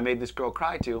 boy, I made this girl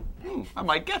cry to, I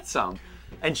might get some.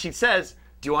 And she says,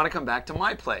 do you want to come back to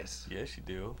my place? Yes, you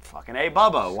do. Fucking A,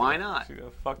 Bubba, why not? She's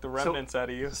gonna fuck the remnants out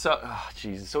of you. So, oh,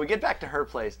 Jesus. So we get back to her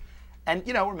place, and,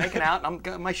 we're making out, and I'm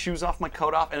got my shoes off, my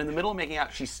coat off, and in the middle of making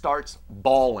out, she starts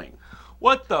bawling.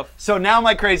 What the So now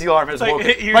my crazy alarm has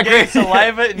woken. You're getting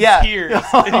saliva and tears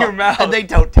in your mouth. And they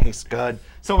don't taste good.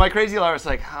 So my crazy alarm is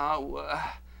like,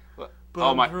 oh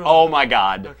my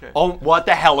God. Okay. Oh, what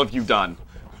the hell have you done?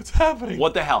 What's happening?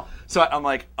 What the hell? So I'm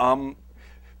like,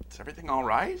 is everything all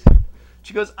right?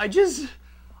 She goes,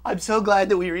 I'm so glad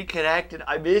that we reconnected.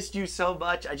 I missed you so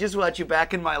much. I just want you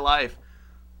back in my life.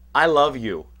 I love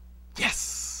you.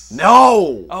 Yes.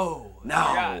 No. Oh. No. I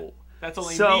forgot. That's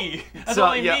only me. That's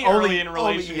only me early in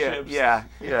relationships. Yeah.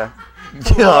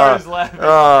 Laura's laughing.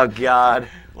 Oh, God.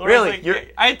 Laura's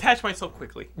Really? I attach myself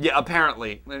quickly. Yeah,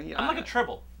 apparently. I'm like a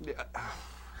tribble.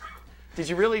 Did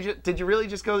you really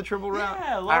just go the triple route?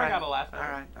 Yeah, Laura got a laugh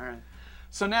at All right.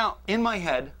 So now, in my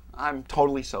head, I'm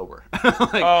totally sober.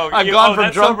 I've gone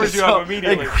from drunk to sobers you up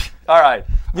immediately. All right.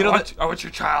 I want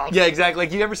your child. Yeah, exactly.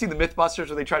 You ever see the Mythbusters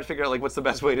where they try to figure out what's the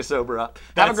best way to sober up?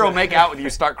 Have a girl make out with you,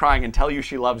 start crying, and tell you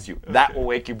she loves you. Okay. That will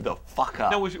wake you the fuck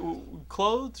up. No,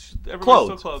 clothes?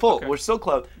 Clothes. Still Full. Okay. We're still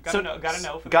clothed. Gotta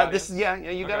know. For the audience.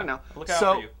 You gotta know. Look out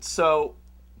for you. So,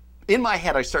 in my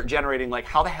head, I start generating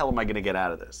how the hell am I gonna get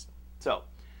out of this? So,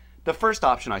 the first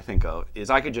option I think of is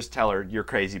I could just tell her you're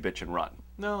crazy, bitch, and run.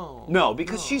 No,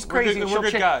 because she's crazy. We're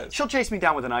good guys. She'll chase me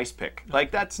down with an ice pick.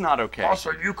 That's not okay. Also,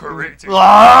 you crazy.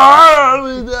 I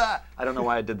don't know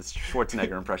why I did the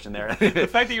Schwarzenegger impression there. The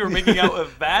fact that you were making out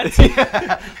with that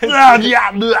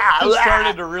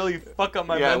started to really fuck up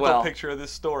my mental picture of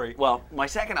this story. Well, my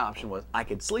second option was I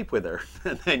could sleep with her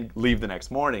and then leave the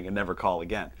next morning and never call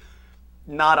again.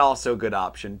 Not also a good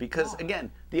option because,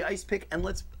 again, the ice pick, and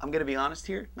I'm going to be honest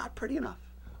here, not pretty enough.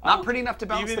 Not pretty enough to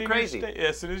balance the crazy.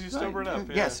 As soon as you sobered up.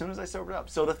 Yeah, as soon as I sobered up.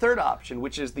 So the third option,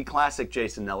 which is the classic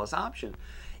Jason Nellis option,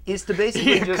 is to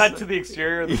basically just cut to the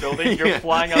exterior of the building. You're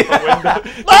flying out the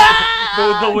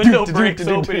window. The window breaks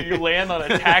open and you land on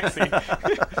a taxi.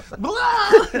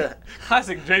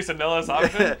 Classic Jason Nellis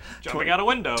option. Jumping out a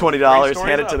window. $20,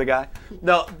 hand it to the guy.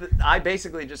 No, I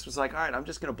basically just was like, all right, I'm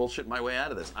just going to bullshit my way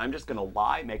out of this. I'm just going to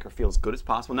lie, make her feel as good as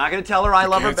possible. Not going to tell her I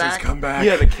love her back. Come back.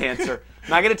 Yeah, the cancer.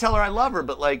 Not going to tell her I love her,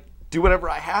 but do whatever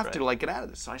I have to get out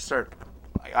of this. So I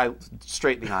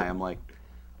straight in the eye, I'm like,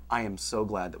 I am so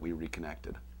glad that we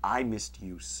reconnected. I missed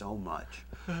you so much.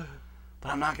 But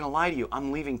I'm not going to lie to you.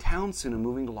 I'm leaving town soon and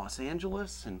moving to Los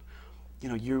Angeles, and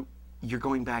you're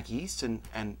going back east, and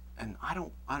I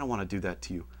don't want to do that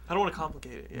to you. I don't want to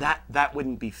complicate it. Yeah. That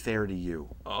wouldn't be fair to you.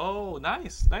 Oh,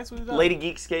 nice with that. Lady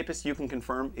Geekscapist, you can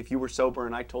confirm if you were sober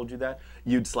and I told you that,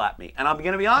 you'd slap me. And I'm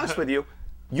going to be honest with you.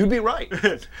 You'd be right,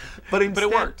 but it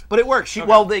worked. But it worked.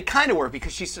 Well, they kind of worked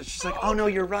because she's like, oh no,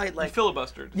 you're right. You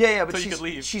filibustered. Yeah, but so you could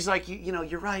leave. She's like,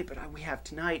 you're right, but we have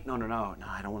tonight. No,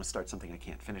 I don't want to start something I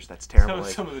can't finish. That's terrible.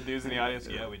 Some of the dudes in the audience,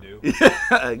 yeah, we do.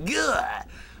 Good.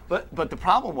 But the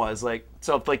problem was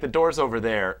so if the door's over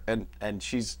there and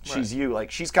she's you,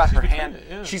 she's got her hand,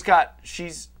 yeah.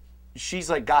 she's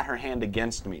like got her hand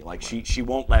against me, like she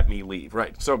won't let me leave,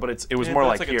 right? So, but it was more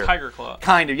like a here, tiger claw.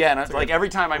 kind of, yeah. And it's like every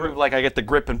time I move, like I get the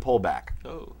grip and pull back,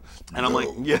 Oh. and I'm like,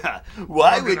 yeah,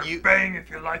 why would you bang if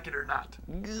you like it or not?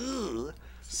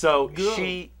 So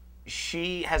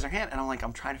she has her hand, and I'm like,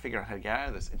 I'm trying to figure out how to get out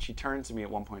of this, and she turns to me at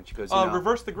one point, and she goes,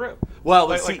 Reverse the grip. well,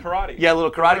 like see, karate. Yeah, a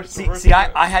little karate. Reverse See, the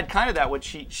grip. I had kind of that. When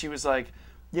she was like,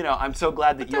 I'm so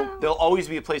glad that there'll always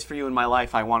be a place for you in my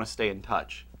life. I want to stay in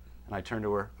touch. And I turn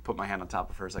to her, I put my hand on top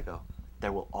of hers. I go,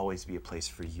 there will always be a place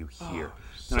for you here.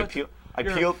 And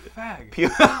you're a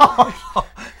fag.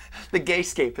 The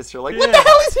gay-scapists are like, what the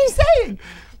hell is he saying?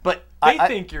 But They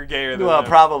think you're gayer than well, them.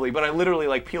 probably. But I literally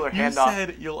like peel her You hand off.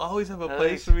 said you'll always have a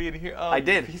place for me in here. Oh, I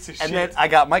did. Piece of And shit. then I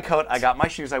got my coat, I got my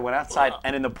shoes, I went outside,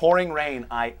 and in the pouring rain,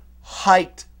 I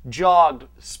hiked, jogged,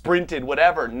 sprinted,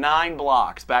 whatever, 9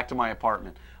 blocks back to my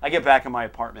apartment. I get back in my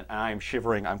apartment, and I am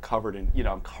shivering. I'm covered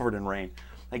in rain.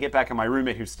 I get back, and my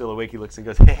roommate, who's still awake, he looks and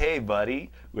goes, hey,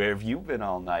 buddy, where have you been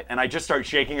all night? And I just start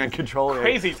shaking uncontrollably.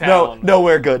 Crazy town.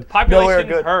 Nowhere good. Population Nowhere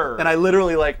good. her. And I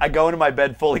literally, I go into my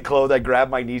bed fully clothed, I grab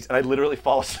my knees, and I literally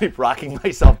fall asleep, rocking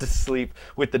myself to sleep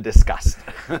with the disgust.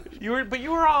 You were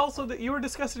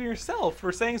disgusted in yourself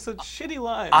for saying such shitty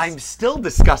lines. I'm still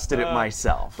disgusted at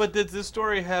myself. But did this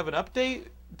story have an update?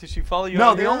 Did she follow you?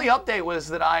 No, out the here? only update was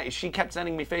that she kept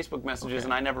sending me Facebook messages,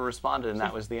 and I never responded, and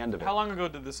that was the end of it. How long ago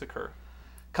did this occur?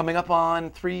 Coming up on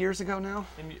 3 years ago now.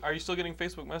 And are you still getting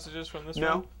Facebook messages from this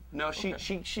No, one? no, she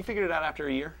figured it out after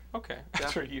a year. Okay,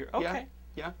 after a year. Okay.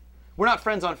 Yeah. We're not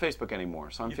friends on Facebook anymore,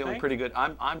 so I'm You feeling think? pretty good.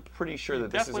 I'm pretty sure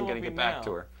that this definitely isn't going won't to be get back now.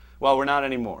 to her. Well, we're not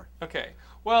anymore. Okay.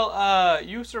 Well,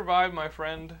 you survived, my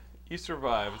friend. You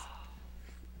survived.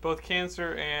 Both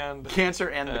cancer and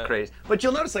The craze. But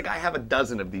you'll notice, I have a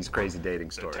dozen of these crazy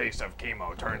dating stories. Taste of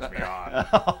chemo turns me on.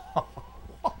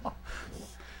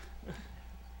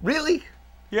 Really?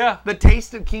 Yeah. The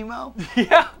taste of chemo?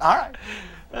 Yeah. All right.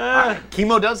 All right.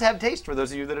 Chemo does have taste for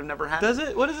those of you that have never had Does it.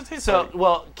 it? What does it taste So, like?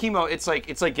 well, chemo, it's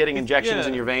like getting injections yeah.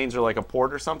 in your veins or like a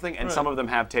port or something, and some of them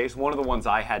have taste. One of the ones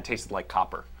I had tasted like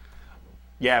copper.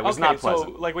 Yeah, it was not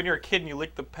pleasant. So like when you're a kid and you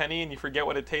lick the penny and you forget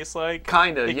what it tastes like?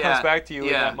 Kinda, It yeah. comes back to you in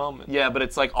Yeah. that moment. Yeah, but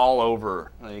it's like all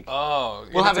over. Like, Oh.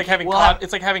 We'll have it's, like a- having we'll have-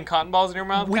 it's like having cotton balls in your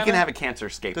mouth? we kinda? can have a cancer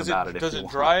escape about it if Does you it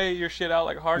want. dry your shit out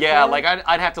like hardcore? Yeah, like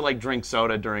I'd have to drink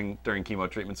soda during chemo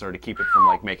treatment sort of to keep it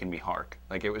from making me hark.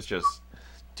 Like it was just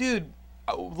Dude,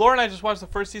 Laura and I just watched the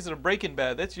first season of Breaking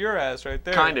Bad. That's your ass right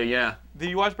there. kinda, yeah. Did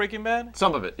you watch Breaking Bad?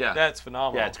 Some of it, yeah. That's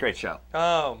phenomenal. Yeah, it's a great show.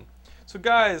 So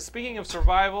guys, speaking of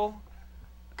survival,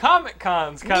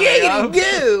 Comic-Con's coming up.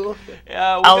 Giggity-goo!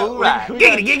 All right.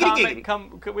 Giggity,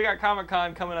 giggity, We got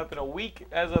Comic-Con coming up in a week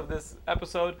as of this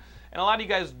episode, and a lot of you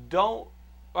guys who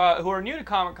are new to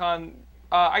Comic-Con,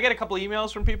 I get a couple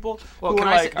emails from people Well, who can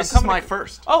are I like, say, this I'm is coming my to-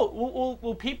 first. Oh,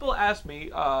 well, people ask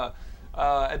me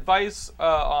advice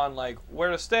on where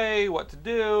to stay, what to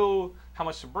do, how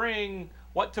much to bring,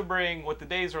 what the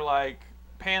days are like,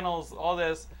 panels, all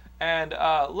this. And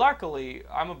luckily,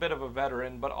 I'm a bit of a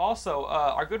veteran, but also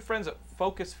our good friends at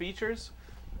Focus Features,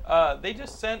 they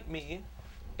just sent me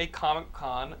a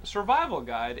Comic-Con survival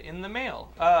guide in the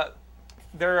mail.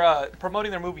 They're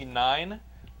promoting their movie 9,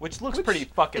 which looks pretty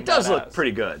fucking It does badass. look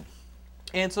pretty good.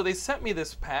 And so they sent me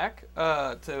this pack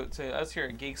to us here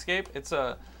at Geekscape. It's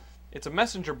a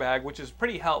messenger bag, which is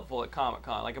pretty helpful at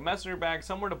Comic-Con. Like a messenger bag,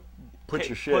 somewhere to Put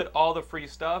your shit. put all the free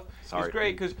stuff. Sorry. It's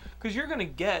great because you're gonna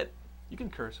get. You can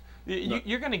curse.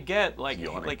 You're gonna get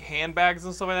yawning. like handbags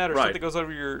and stuff like that, or Right. stuff that goes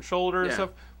over your shoulder and Yeah. stuff.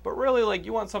 But really,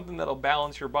 you want something that'll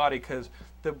balance your body, because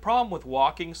the problem with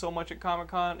walking so much at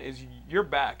Comic-Con is your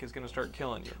back is gonna start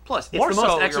killing you. Plus, it's More the so most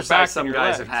your back exercise than some your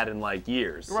guys have legs. had in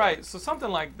years. Right, so something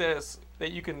like this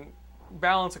that you can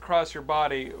balance across your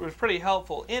body was pretty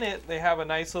helpful. In it, they have a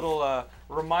nice little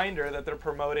reminder that they're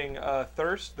promoting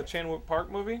Thirst, the Chan-wook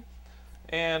Park movie,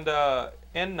 and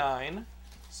N9.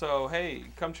 So, hey,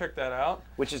 come check that out.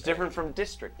 Which is different from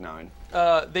District 9.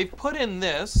 They've put in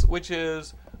this, which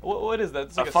is, what is that?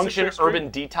 It's like a function citrus drink?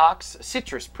 urban detox,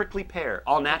 citrus, prickly pear,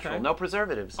 all natural, Okay. no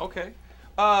preservatives. Okay.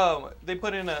 They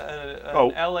put in an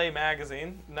Oh. LA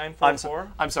magazine,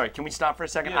 944. I'm sorry. Can we stop for a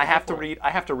second? Yeah, I have go to for it. read.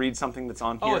 I have to read something that's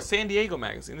on Oh, here. a San Diego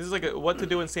magazine. This is like a what to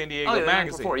do in San Diego Oh, yeah, the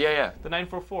magazine. 944, yeah. The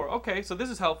 944. Okay, so this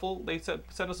is helpful. They sent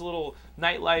us a little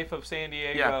nightlife of San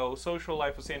Diego, social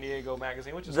life of San Diego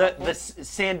magazine, which is The helpful.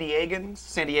 San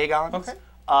Diegans. Okay.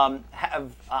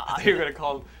 Have You're gonna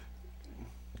call them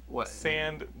what?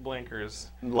 sand blinkers.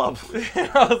 Love.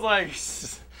 I was like,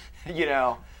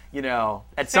 you know,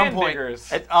 at Sand some point.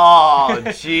 diggers. Oh,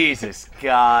 Jesus,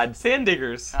 God. Sand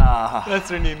diggers. Ah. That's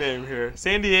their new name here.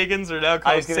 San Diegans are now I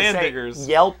called was gonna sand say, diggers.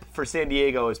 Yelp for San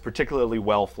Diego is particularly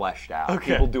well fleshed out.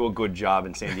 Okay. People do a good job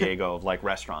in San Diego of like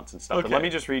restaurants and stuff. But Okay. let me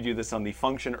just read you this on the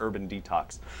Function Urban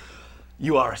Detox.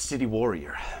 You are a city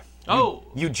warrior. Oh.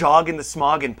 You jog in the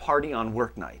smog and party on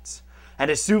work nights. And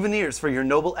as souvenirs for your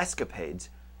noble escapades,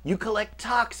 you collect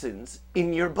toxins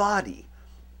in your body.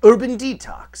 Urban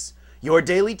Detox, your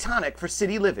daily tonic for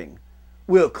city living,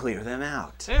 will clear them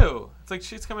out. Ew. It's like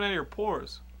shit's coming out of your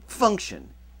pores.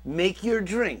 Function, make your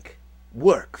drink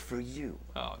work for you.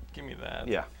 Oh, give me that.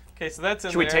 Yeah. Okay, so that's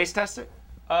in Should we there. taste test it?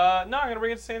 No, I'm gonna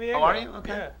bring it to San Diego. Oh, are you?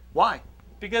 Okay. Yeah. Why?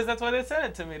 Because that's why they sent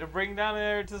it to me, to bring down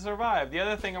there to survive. The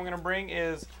other thing I'm gonna bring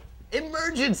is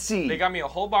Emergency! they got me a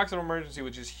whole box of Emergency,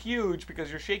 which is huge because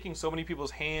you're shaking so many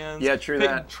people's hands. Yeah, true fit-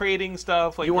 that. Trading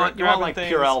stuff like you want grabbing like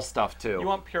things. Purell stuff too. You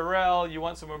want Purell. You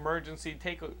want some Emergency.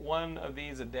 Take one of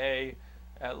these a day,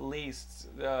 at least,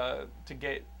 to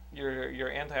get your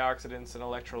antioxidants and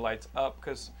electrolytes up,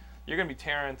 because you're gonna be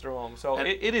tearing through them. So And-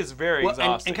 it is very Well,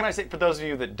 exhausting. and can I say, for those of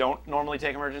you that don't normally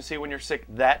take Emergency when you're sick,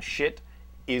 that shit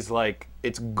is like,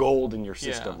 it's gold in your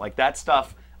system. Yeah. Like that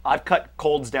stuff, I've cut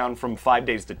colds down from 5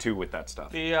 days to 2 with that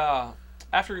stuff. The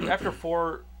after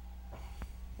 4,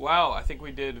 wow, I think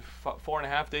we did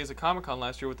 4.5 days of Comic-Con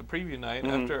last year with the preview night.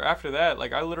 Mm-hmm. After that,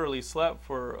 like I literally slept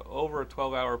for over a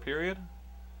 12-hour period.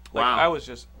 Like Wow. I was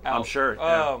just out. I'm sure,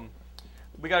 yeah.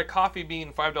 We got a Coffee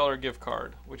Bean $5 gift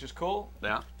card, which is cool.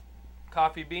 Yeah.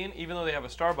 Coffee Bean, even though they have a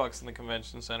Starbucks in the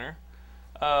convention center,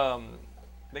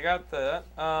 they got that.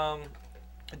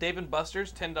 Dave &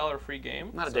 Buster's $10 free game.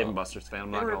 I'm not a So- Dave & Buster's fan,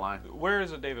 I'm not going to lie. Where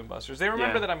is a Dave & Buster's? They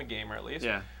remember Yeah. that I'm a gamer at least.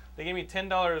 Yeah. They gave me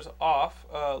 $10 off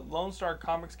Lone Star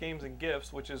Comics, Games, and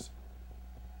Gifts, which is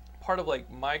part of like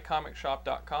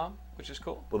mycomicshop.com, which is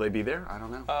cool. Will they be there? I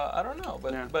don't know. I don't know,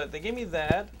 but Yeah. but they gave me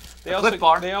that. They Clif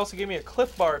Bar. They also gave me a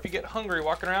Cliff Bar if you get hungry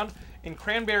walking around in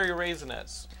cranberry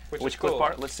raisinets, which is Clif cool.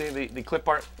 Bar? Let's see the Clif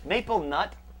Bar. Maple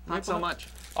nut? Not so nut? much.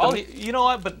 You know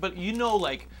what? But you know,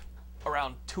 like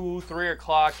around 2, 3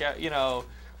 o'clock, you know,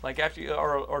 like after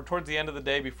or towards the end of the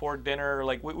day before dinner,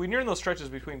 like when you're in those stretches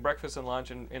between breakfast and lunch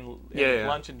and Yeah.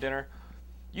 lunch and dinner,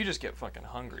 you just get fucking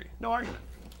hungry. No argument.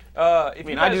 If I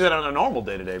mean, I do that on a normal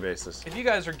day-to-day basis. If you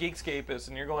guys are Geekscapists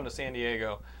and you're going to San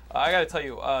Diego, I got to tell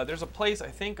you, there's a place I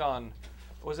think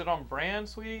was it on Brand,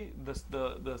 sweetie?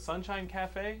 The Sunshine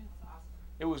Cafe.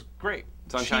 It was great.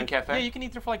 Sunshine Cafe? Yeah, you can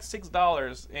eat there for like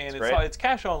 $6, and great. it's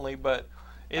cash only, but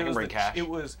can bring cash. it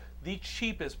was the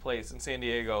cheapest place in San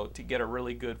Diego to get a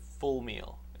really good full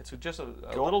meal. It's just a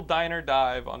little diner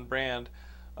dive on Brand,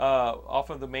 off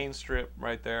of the main strip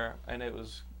right there, and it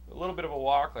was a little bit of a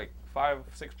walk, like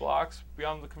 5-6 blocks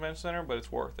beyond the convention center, but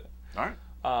it's worth it. All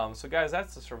right. So guys,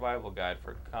 that's the survival guide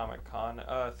for Comic-Con.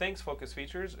 Thanks Focus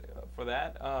Features for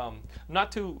that.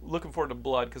 Not too looking forward to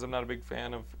Blood because I'm not a big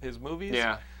fan of his movies.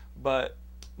 Yeah. But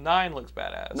 9 looks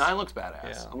badass. 9 looks badass.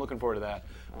 Yeah. I'm looking forward to that.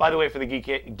 By the way, for the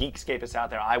Geekscapists out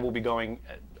there, I will be going,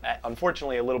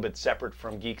 unfortunately, a little bit separate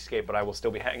from Geekscape, but I will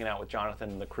still be hanging out with Jonathan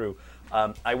and the crew.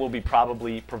 I will be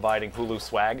probably providing Hulu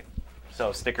swag.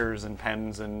 So stickers and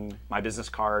pens and my business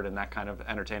card and that kind of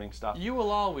entertaining stuff. You will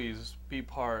always be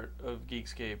part of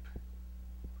Geekscape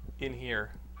in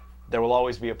here. There will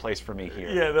always be a place for me here.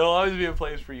 Yeah, there'll always be a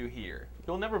place for you here.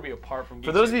 You'll never be apart from Geekscape.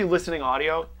 For those of you listening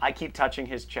audio, I keep touching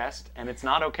his chest, and it's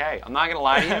not okay. I'm not going to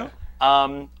lie to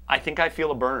you. I think I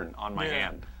feel a burn on my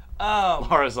hand.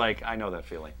 Laura's like, I know that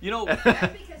feeling. You know, That's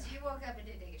because you woke up and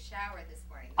didn't take a shower this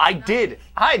morning. I did.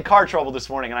 I had car trouble this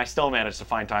morning, and I still managed to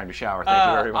find time to shower. Thank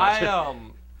you very much.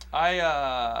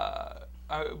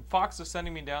 Fox is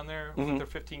sending me down there with their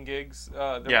 15 gigs.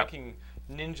 They're making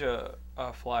ninja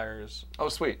flyers. Oh,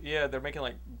 sweet. Yeah, they're making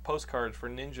like postcards for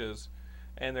ninjas,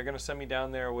 and they're gonna send me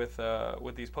down there with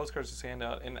these postcards to hand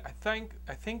out. And I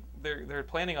think they're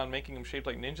planning on making them shaped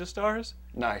like ninja stars.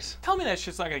 Nice. Tell me that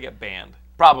shit's not gonna get banned.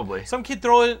 Probably. Some kid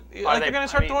throw it, like they- they're gonna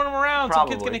start I mean, throwing them around. Some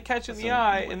kid's probably. gonna catch it in the Some-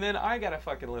 eye, and then I gotta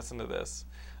fucking listen to this.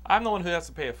 I'm the one who has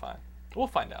to pay a fine. We'll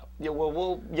find out. Yeah,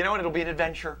 well, you know what? It'll be an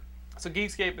adventure. So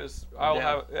Geekscape is, I'll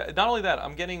have, not only that,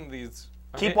 I'm getting these.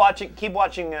 Keep watching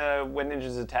When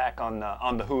Ninjas Attack on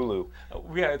the Hulu.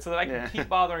 Yeah, so that I can keep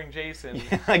bothering Jason.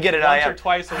 I get it. Once or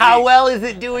twice a How week. well is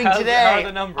it doing How today? are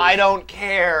the numbers? I don't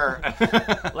care.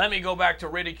 Let me go back to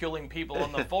ridiculing people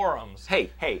on the forums. Hey,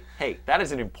 that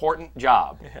is an important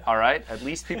job, all right? At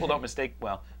least people don't mistake,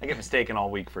 well, I get mistaken all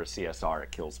week for a CSR,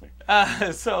 it kills me.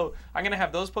 So I'm going to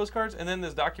have those postcards, and then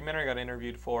this documentary I got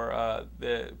interviewed for,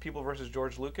 the People versus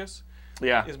George Lucas,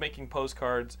 is making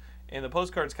postcards, and the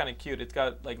postcard's kind of cute. It's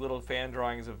got like little fan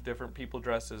drawings of different people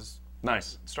dressed as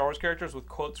Nice. Star Wars characters with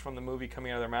quotes from the movie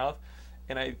coming out of their mouth,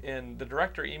 and the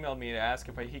director emailed me to ask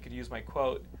if he could use my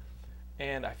quote,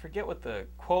 and I forget what the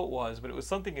quote was, but it was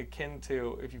something akin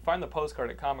to, if you find the postcard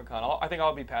at Comic-Con, I think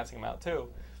I'll be passing them out too.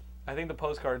 I think the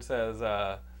postcard says,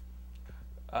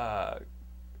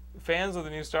 fans of the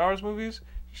new Star Wars movies?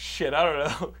 Shit, I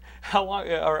don't know. How long,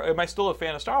 or am I still a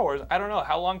fan of Star Wars? I don't know.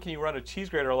 How long can you run a cheese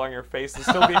grater along your face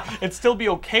and still be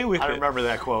okay with it? I remember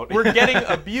that quote. We're getting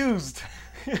abused.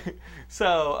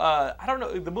 So, I don't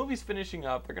know. The movie's finishing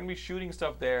up. They're going to be shooting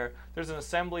stuff there. There's an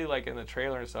assembly like in the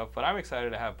trailer and stuff, but I'm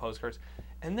excited to have postcards.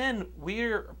 And then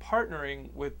we're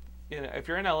partnering with, if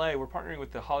you're in LA, we're partnering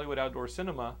with the Hollywood Outdoor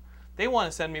Cinema. They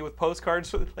want to send me with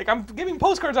postcards. Like, I'm giving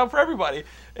postcards out for everybody.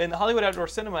 And Hollywood Outdoor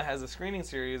Cinema has a screening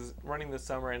series running this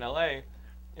summer in LA,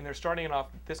 and they're starting it off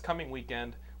this coming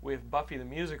weekend with Buffy the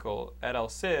Musical at El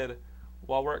Cid.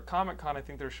 While we're at Comic-Con, I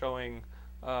think they're showing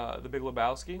The Big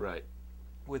Lebowski. Right.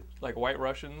 With like White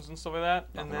Russians and stuff like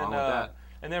that. Nothing wrong with that.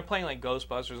 And they're playing like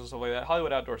Ghostbusters and stuff like that.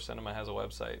 Hollywood Outdoor Cinema has a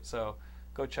website, so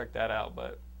go check that out.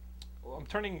 But I'm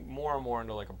turning more and more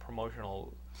into like a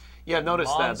promotional Yeah, I've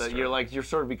noticed monster. that you're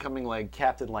sort of becoming like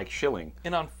Captain like Schilling.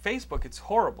 And on Facebook, it's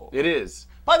horrible. It is.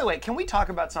 By the way, can we talk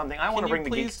about something? I want to bring the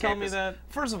please tell me Geekscape. that?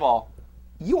 First of all,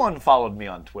 you unfollowed me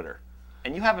on Twitter,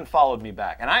 and you haven't followed me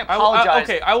back. And I apologize.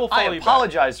 Okay, I will follow you back. I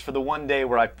apologize for the one day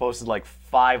where I posted like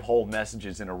 5 whole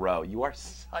messages in a row. You are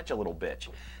such a little bitch.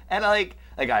 And like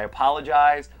I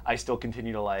apologize. I still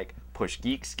continue to like push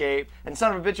Geekscape, and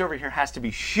son of a bitch over here has to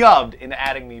be shoved into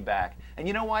adding me back. And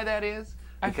you know why that is?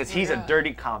 Because he's a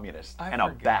dirty communist and a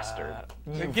bastard.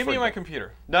 Give me my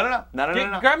computer. No.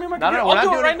 Grab me my computer. We're I'll not do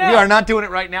it doing right now. We are not doing it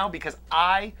right now because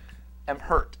I am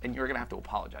hurt, and you're gonna have to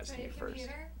apologize to me first.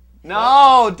 Computer?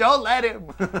 No, don't let him.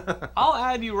 I'll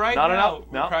add you right now.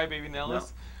 No. Crybaby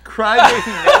Nellis.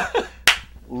 Crybaby.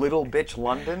 Little bitch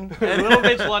London. Little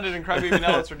Bitch London and Crybaby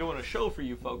Nellis are doing a show for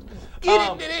you folks.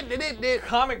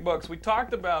 Comic books. We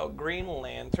talked about Green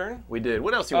Lantern. We did.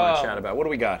 What else do you want to chat about? What do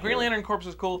we got Green here? Lantern Corps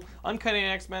is cool. Uncanny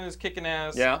X-Men is kicking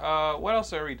ass. Yeah. What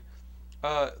else did I read?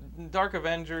 Dark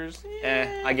Avengers.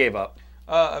 I gave up.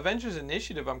 Avengers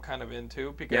Initiative I'm kind of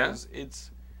into because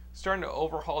it's starting to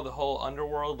overhaul the whole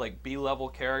underworld, like B-level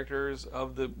characters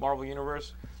of the Marvel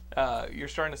Universe. You're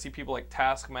starting to see people like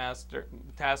Taskmaster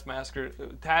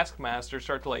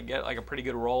start to like get like a pretty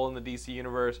good role in the DC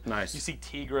universe. Nice. You see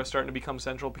Tigra starting to become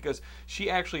central because she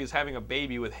actually is having a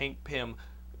baby with Hank Pym,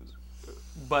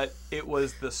 but it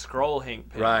was the Skrull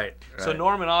Hank Pym. Right. So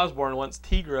Norman Osborn wants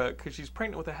Tigra because she's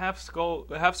pregnant with a half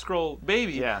Skrull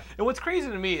baby. Yeah. And what's crazy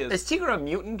to me is Tigra a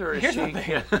mutant or is here's she? the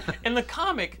thing. In the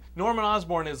comic, Norman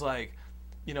Osborn is like,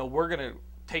 we're gonna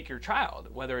take your child,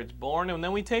 whether it's born and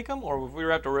then we take him, or if we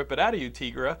have to rip it out of you,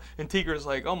 Tigra. And Tigra's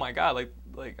like, oh my god,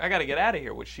 like I gotta get out of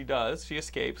here, which she does. She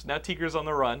escapes. Now Tigra's on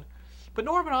the run. But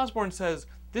Norman Osborn says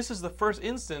this is the first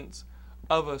instance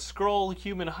of a Skrull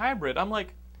human hybrid. I'm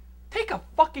like, take a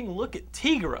fucking look at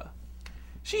Tigra.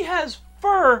 She has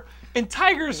fur and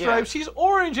tiger stripes. She's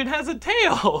orange and has a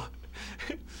tail.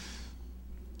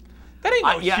 That ain't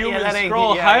no human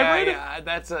Skrull hybrid. Yeah,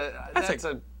 that's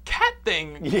a cat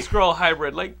thing. Skrull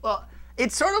hybrid. Like, well,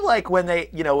 it's sort of like when they,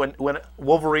 when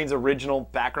Wolverine's original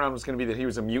background was going to be that he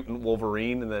was a mutant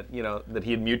Wolverine and that, that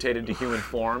he had mutated to human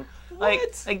form.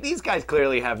 Like these guys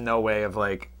clearly have no way of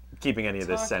like keeping any of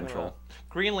this central.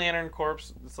 Green Lantern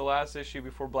Corps. It's the last issue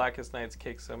before Blackest Nights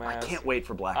kicks some ass. I can't wait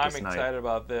for Blackest I'm Night. excited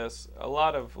about this. A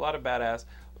lot of badass.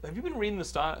 Have you been reading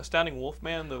the Astounding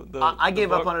Wolfman? I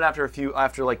gave up on it after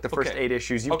like the first 8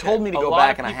 issues. You told me to go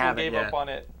back and I haven't yet. A lot of people gave up on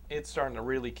it. It's starting to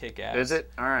really kick ass. Is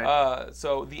it? All right.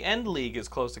 So the End League is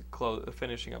close to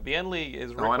finishing up. The End League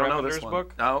is Rick Remender's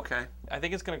book. Oh, okay. I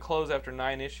think it's going to close after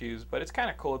 9 issues, but it's kind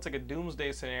of cool. It's like a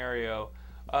doomsday scenario.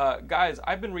 Guys,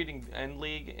 I've been reading End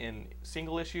League in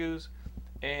single issues,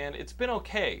 and it's been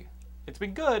okay. It's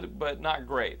been good, but not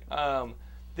great.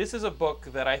 This is a book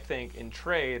that I think in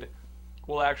trade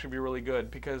will actually be really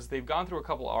good because they've gone through a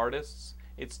couple artists.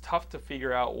 It's tough to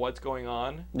figure out what's going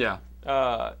on. Yeah.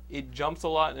 It jumps a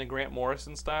lot in a Grant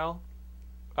Morrison style.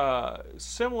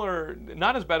 Similar,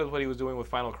 not as bad as what he was doing with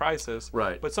Final Crisis.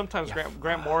 Right. But sometimes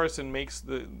Grant Morrison makes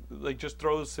just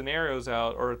throws scenarios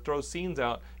out or throws scenes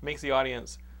out, makes the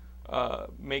audience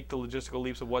make the logistical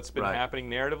leaps of what's been happening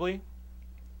narratively,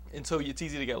 and so it's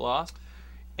easy to get lost.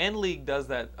 End League does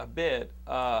that a bit,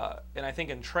 and I think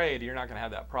in trade you're not going to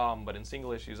have that problem, but in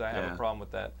single issues I have a problem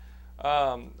with that.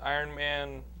 Iron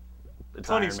Man,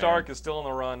 Tony Stark is still on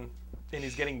the run, and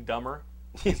he's getting dumber.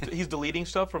 He's deleting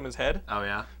stuff from his head. Oh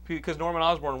yeah. Because Norman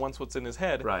Osborn wants what's in his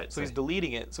head. Right. So he's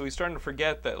deleting it. So he's starting to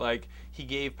forget that like he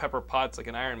gave Pepper Potts like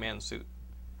an Iron Man suit,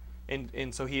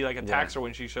 and so he like attacks her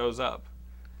when she shows up,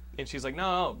 And she's like,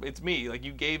 no, it's me. Like,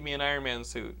 you gave me an Iron Man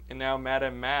suit. And now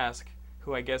Madame Mask,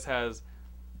 who I guess has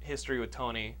history with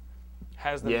Tony,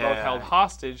 has them both held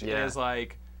hostage and is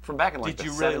like, from back in like did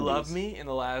the you really 70s. love me? In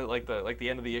the last, like the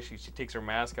end of the issue, she takes her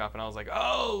mask off, and I was like,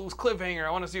 oh, it's cliffhanger. I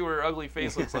want to see what her ugly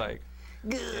face looks like.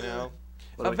 You know,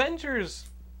 Avengers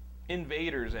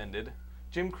Invaders ended.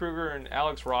 Jim Krueger and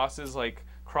Alex Ross's like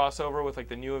crossover with like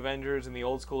the new Avengers and the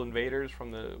old school Invaders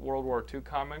from the World War II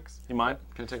comics. You mind?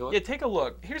 Can I take a look? Yeah, take a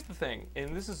look. Here's the thing,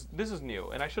 and this is new,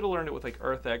 and I should have learned it with like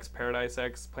Earth X, Paradise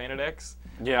X, Planet X.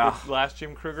 Yeah. The last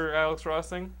Jim Krueger Alex Ross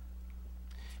thing.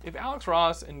 If Alex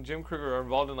Ross and Jim Krueger are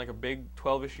involved in like a big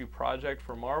 12-issue project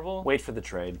for Marvel, Wait for the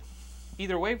trade.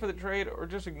 either wait for the trade or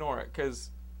just ignore it, because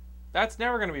that's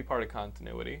never going to be part of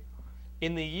continuity.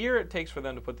 In the year it takes for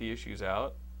them to put the issues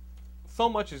out, so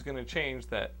much is going to change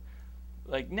that,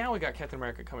 like, now we got Captain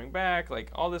America coming back, like,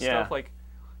 all this stuff. Like,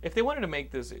 if they wanted to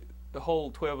make this, the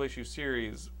whole 12-issue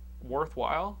series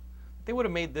worthwhile, they would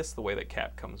have made this the way that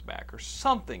Cap comes back or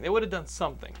something. They would have done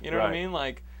something. You know what I mean?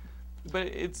 Like, but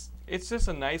it's just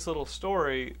a nice little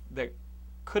story that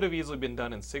could have easily been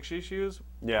done in 6 issues.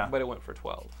 Yeah. But it went for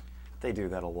 12. They do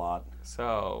that a lot.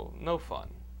 So, no fun.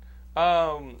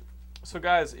 So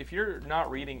guys, if you're not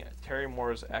reading Terry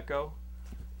Moore's Echo,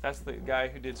 that's the guy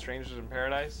who did Strangers in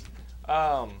Paradise.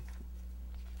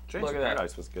 Strangers in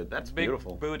Paradise was good. That's big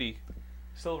beautiful. booty,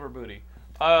 silver booty.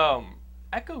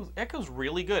 Echo's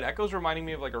really good. Echo's reminding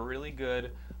me of like a really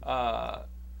good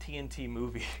TNT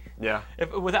movie. Yeah.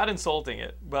 Without insulting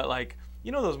it, but like,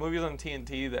 you know those movies on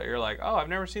TNT that you're like, oh, I've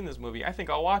never seen this movie. I think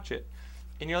I'll watch it.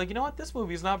 And you're like, you know what? This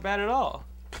movie's not bad at all.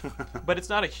 But it's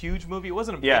not a huge movie. It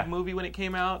wasn't a big movie when it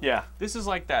came out. Yeah. This is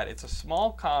like that. It's a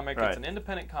small comic. Right. It's an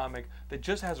independent comic that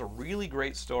just has a really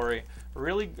great story,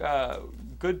 really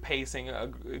good pacing, a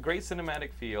great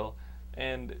cinematic feel.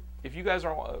 And if you guys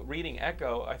are reading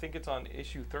Echo, I think it's on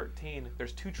issue 13.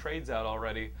 There's 2 trades out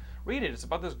already. Read it. It's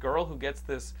about this girl who gets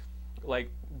this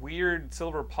like weird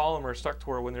silver polymer stuck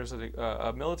to her when there's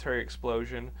a military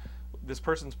explosion. This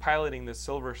person's piloting this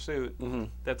silver suit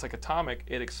that's like atomic.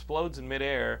 It explodes in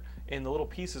midair, and the little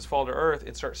pieces fall to Earth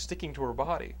and start sticking to her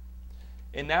body.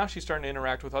 And now she's starting to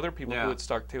interact with other people who it's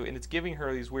stuck to, and it's giving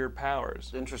her these weird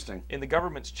powers. Interesting. And the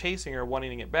government's chasing her,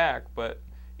 wanting it back, but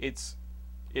it's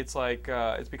like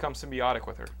it's become symbiotic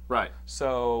with her. Right.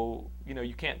 So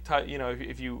you can't touch.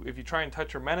 If you try and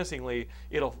touch her menacingly,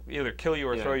 it'll either kill you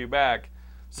or throw you back.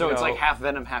 So it's like half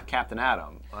Venom, half Captain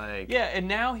Atom. Like and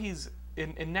now he's.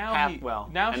 And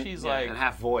now she's like and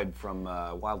half Void from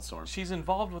Wildstorm. She's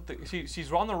involved with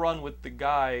she's on the run with the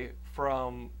guy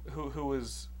from who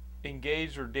was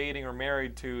engaged or dating or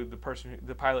married to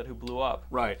the pilot who blew up.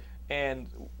 Right. And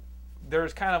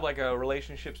there's kind of like a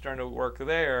relationship starting to work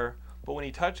there. But when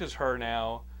he touches her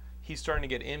now, he's starting to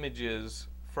get images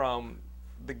from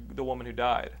the woman who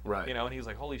died. Right. And he's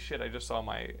like, holy shit! I just saw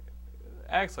my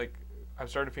ex. Like, I'm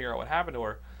starting to figure out what happened to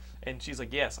her. And she's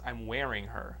like, yes, I'm wearing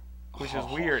her. Which is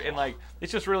weird, and like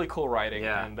it's just really cool writing.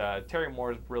 Yeah. And Terry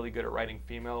Moore is really good at writing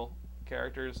female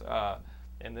characters,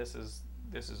 and this is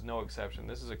no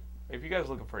exception. If you guys are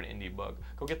looking for an indie book,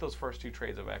 go get those first 2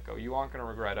 trades of Echo. You aren't going to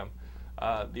regret them.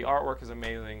 The artwork is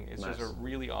amazing. It's just a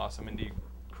really awesome indie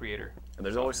creator. And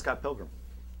there's always Scott Pilgrim.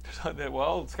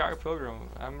 Well, Scott Pilgrim.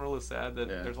 I'm really sad that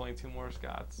there's only 2 more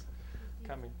Scotts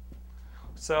coming.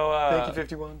 So thank you,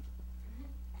 51.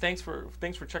 Thanks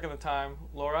for checking the time,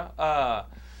 Laura.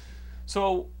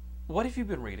 So, what have you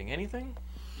been reading? Anything?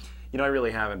 I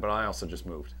really haven't, but I also just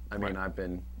moved. I mean, I've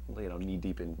been, knee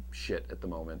deep in shit at the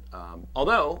moment.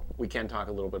 Although, we can talk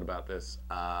a little bit about this.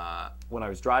 When I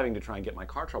was driving to try and get my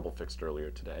car trouble fixed earlier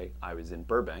today, I was in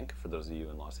Burbank, for those of you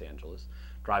in Los Angeles,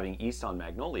 driving east on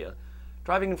Magnolia,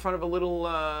 driving in front of a little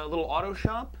auto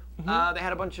shop. They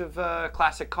had a bunch of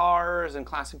classic cars and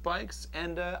classic bikes,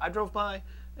 and I drove by.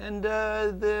 And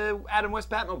the Adam West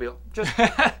Batmobile, just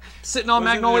sitting on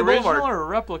Magnolia Boulevard. Was it the original or a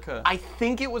replica? I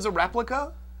think it was a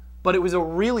replica, but it was a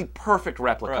really perfect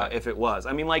replica if it was.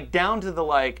 I mean, like, down to the,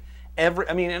 like,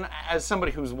 and as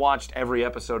somebody who's watched every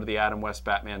episode of the Adam West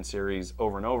Batman series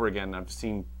over and over again, I've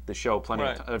seen the show plenty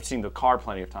of times, I've seen the car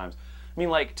plenty of times. I mean,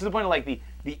 like, to the point of, like, the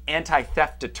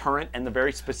anti-theft deterrent and the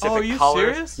very specific colors. Oh, are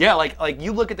you serious? Yeah, like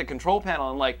you look at the control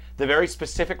panel and, like, the very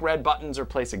specific red buttons are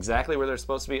placed exactly where they're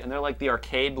supposed to be, and they're, like, the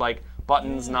arcade, like,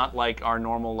 buttons, not, like, our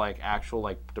normal, like, actual,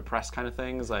 like, depressed kind of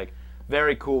things. Like,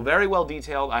 very cool, very well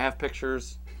detailed. I have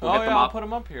pictures. We'll Oh get yeah, them I'll up. put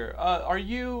them up here. Are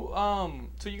you?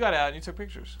 So you got out and you took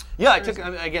pictures. Yeah, I took.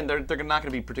 Again, they're not going to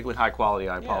be particularly high quality.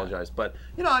 I apologize, but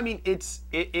I mean,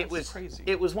 it was crazy.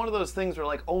 It was one of those things where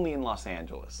like only in Los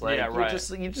Angeles. Like, Yeah, right.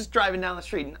 You're just driving down the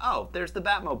street and there's the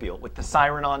Batmobile with the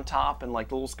siren on top and like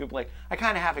the little scoop. Like I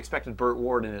kind of half expected Burt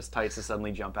Ward in his tights to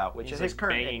suddenly jump out, which He's is his like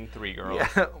current. banging 3 girls.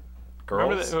 Yeah.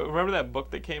 Girls. Remember that book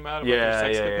that came out about their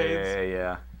sexcapades?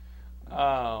 Yeah.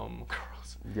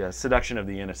 Girls. Yeah, seduction of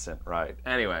the innocent, right?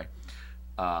 Anyway.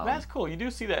 That's cool. You do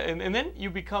see that, and then you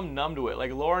become numb to it.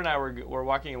 Like Laura and I were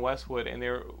walking in Westwood, and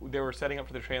they were setting up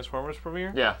for the Transformers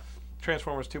premiere. Yeah.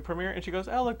 Transformers 2 premiere, and she goes,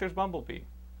 "Oh look, there's Bumblebee,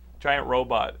 giant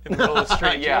robot in the middle of the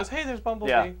street." Yeah. She goes, "Hey, there's Bumblebee."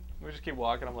 Yeah. We just keep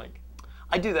walking. I'm like,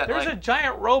 I do that. "There's like, a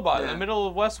giant robot in Yeah. the middle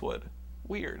of Westwood.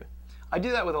 Weird." I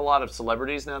do that with a lot of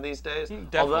celebrities now these days.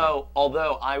 Definitely.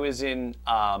 Although I was in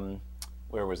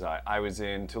where was I? I was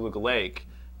in Toluca Lake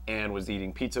and was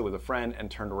eating pizza with a friend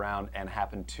and turned around and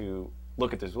happened to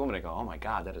look at this woman and go, "Oh my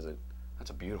God, that's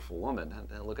a beautiful woman."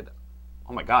 And look at that.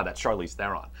 Oh my God, that's Charlize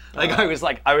Theron. Like I was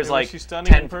like she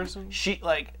stunning in person? She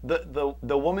like the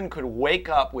woman could wake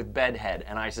up with bedhead,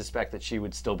 and I suspect that she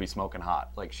would still be smoking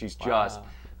hot. Like she's just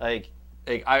like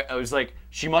I was like,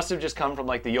 she must have just come from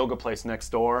like the yoga place next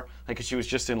door, like 'cause she was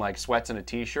just in like sweats and a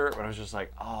t-shirt. But I was just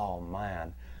like, oh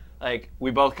man, like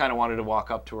we both kind of wanted to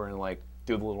walk up to her and like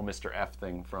do the little Mr. F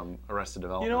thing from Arrested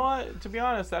Development. You know what? To be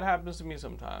honest, that happens to me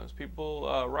sometimes.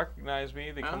 People recognize me.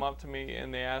 They come up to me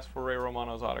and they ask for Ray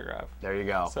Romano's autograph. There you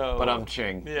go. So, but I'm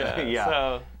ching. Yeah. Yeah.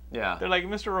 So Yeah. they're like,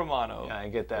 "Mr. Romano." Yeah, I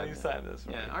get that. You signed this.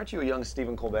 For Yeah. me. Aren't you a young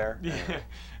Stephen Colbert? Yeah.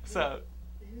 So.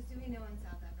 Who do we know in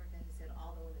South Africa who said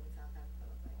all the women in South Africa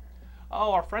look like her?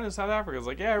 Oh, our friend in South Africa is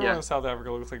like, "Yeah, everyone Yeah. in South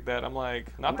Africa looks like that." I'm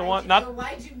like, "Not the Why'd one, you- not."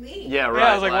 Why'd you leave? Yeah, right.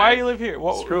 Yeah, I was like, "Why do you live here?"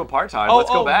 What, Screw apartheid. Oh, Let's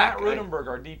go back. Matt Rudenberg,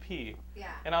 our DP.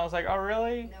 Yeah. And I was like, "Oh,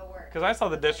 really?" No work. Because I saw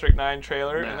the District 9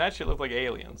 trailer, Yeah. and that shit looked like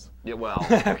aliens. Yeah, well.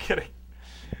 I'm kidding.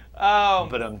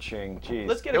 But I'm ching. Jeez.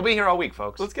 Let's get He'll be here all week,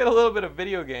 folks. Let's get a little bit of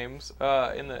video games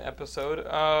in the episode.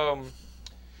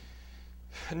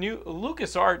 New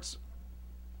LucasArts,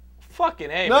 fucking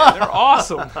A, man, they're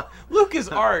awesome.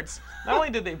 LucasArts, not only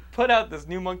did they put out this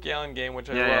new Monkey Island game, which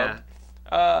I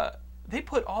loved, they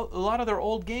put a lot of their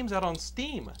old games out on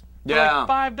Steam for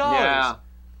like $5. Yeah.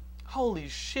 Holy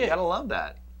shit. You gotta love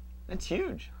that. It's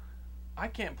huge. I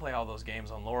can't play all those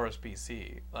games on Laura's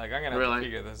PC. Like, I'm going to have Really? to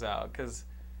figure this out, because,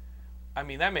 I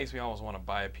mean, that makes me almost want to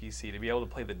buy a PC to be able to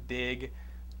play The Dig,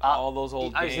 all those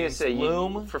old I was games. gonna say,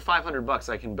 Loom. for $500,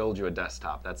 I can build you a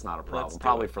desktop. That's not a problem. Let's do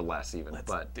Probably it. for less even. Let's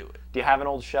but do it. Do you have an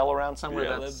old shell around somewhere?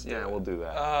 Yeah, let's do it. we'll do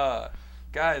that.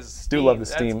 Guys, Steam, Do love the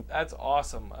Steam. That's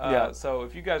awesome. Yeah. So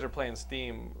if you guys are playing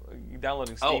Steam,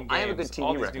 downloading Steam games, I have a good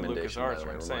all TV these new recommendation. LucasArts by the are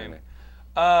way, insane.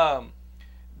 remind me.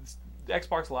 The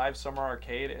Xbox Live Summer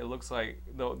Arcade. It looks like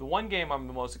the one game I'm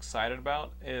the most excited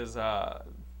about is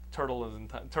Turtles in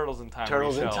Time. Turtles in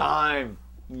Reshelled. Time.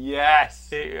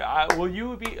 Yes. Will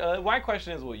you be? My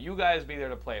question is, will you guys be there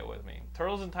to play it with me?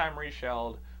 Turtles in Time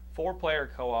Reshelled,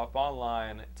 4-player co-op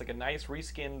online. It's like a nice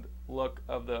reskinned look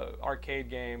of the arcade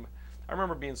game. I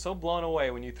remember being so blown away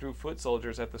when you threw foot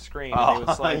soldiers at the screen and they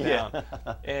would slide down.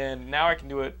 And now I can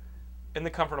do it in the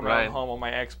comfort of my own home on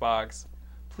my Xbox.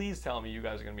 Please tell me you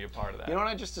guys are going to be a part of that. You know what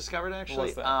I just discovered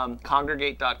actually? What's that?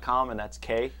 Congregate.com, and that's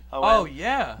K-O-N. Oh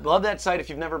yeah. Love that site. If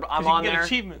you've never, I'm You on can get there.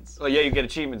 achievements. Oh yeah, you get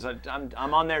achievements.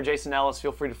 I'm on there. Jason Ellis,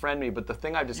 feel free to friend me. But the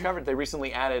thing I've discovered, they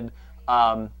recently added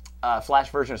a Flash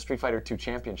version of Street Fighter 2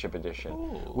 Championship Edition,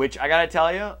 which I gotta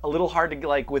tell you, a little hard to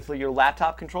like with your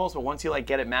laptop controls. But once you like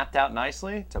get it mapped out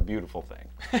nicely, it's a beautiful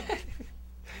thing.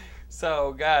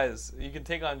 So guys, you can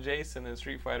take on Jason in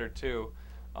Street Fighter 2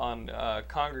 on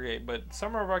Congregate, but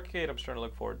Summer of Arcade I'm starting to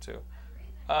look forward to.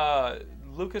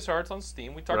 LucasArts on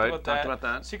Steam, we talked about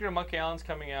that. Secret of Monkey Island's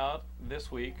coming out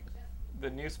this week, the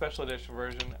new special edition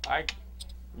version.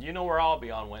 You know where I'll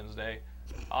be on Wednesday.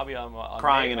 I'll be on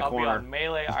Crying in a I'll corner. be on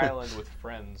Melee Island with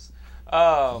friends.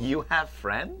 You have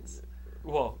friends?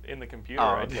 Well, in the computer, Oh,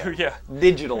 I okay. do. Yeah.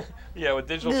 Digital. Yeah, with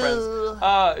digital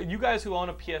friends. You guys who own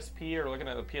a PSP or looking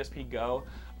at the PSP Go,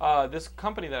 this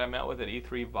company that I met with at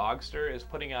E3, Vogster, is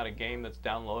putting out a game that's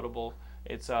downloadable.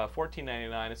 It's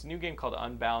 $14.99. It's a new game called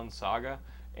Unbound Saga,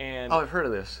 and Oh, I've heard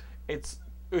of this.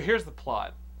 here's the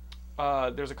plot.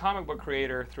 There's a comic book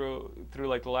creator through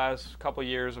like the last couple of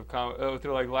years of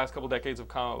through like the last couple decades of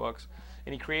comic books,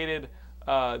 and he created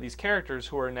these characters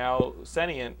who are now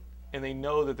sentient, and they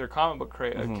know that they're comic book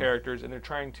characters, and they're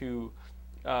trying to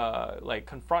like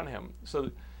confront him. So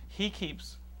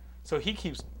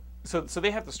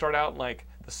they have to start out in like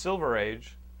the Silver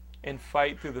Age, and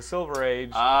fight through the Silver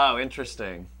Age. Oh,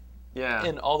 interesting. Yeah.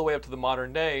 And all the way up to the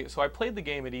modern day. So I played the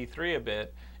game at E3 a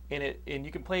bit, and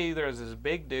you can play either as this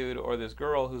big dude or this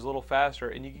girl who's a little faster,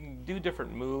 and you can do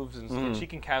different moves, and she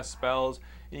can cast spells,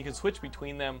 and you can switch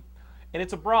between them. And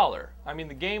it's a brawler. I mean,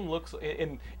 the game looks,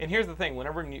 and here's the thing: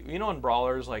 whenever you know in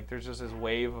brawlers, like there's just this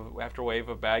wave after wave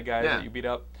of bad guys that you beat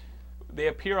up. They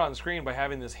appear on screen by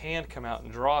having this hand come out and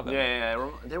draw them. Yeah.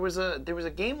 There was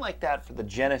a game like that for the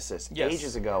Genesis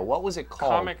ages ago. What was it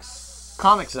called?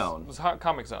 Comic Zone. It was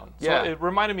Comic Zone. Yeah. So it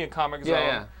reminded me of Comic Zone.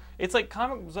 Yeah. It's like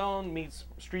Comic Zone meets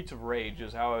Streets of Rage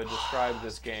is how I would describe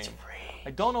this game.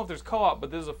 I don't know if there's co-op,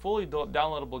 but this is a fully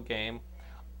downloadable game.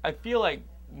 I feel like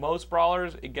most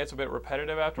brawlers, it gets a bit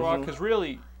repetitive after a while, because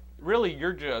really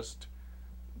you're just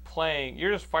playing,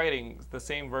 you're just fighting the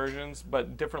same versions,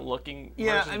 but different looking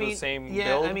versions of the same build.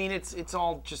 Yeah, I mean, it's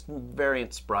all just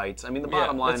variant sprites. I mean, the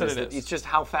bottom line is that it's just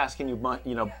how fast can you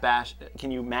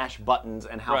mash buttons,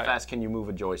 and how fast can you move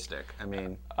a joystick. I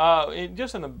mean,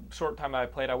 just in the short time I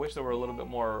played, I wish there were a little bit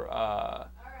more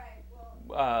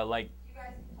like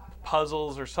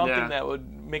puzzles or something that would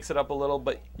mix it up a little,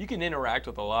 but you can interact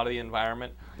with a lot of the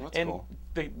environment. That's cool.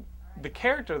 The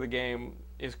character of the game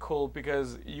is cool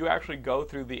because you actually go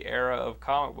through the era of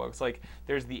comic books. Like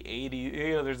there's the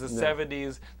 80s, there's the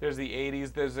 70s, there's the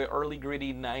 80s, there's the early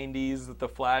gritty 90s, the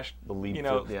Flash,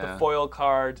 the foil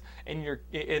cards, and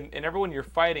everyone you're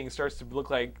fighting starts to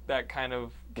look like that kind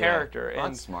of character. Yeah,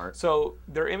 and that's smart. So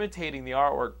they're imitating the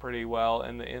artwork pretty well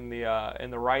in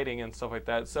the writing and stuff like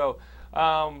that. So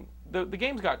the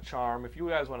game's got charm. If you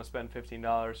guys want to spend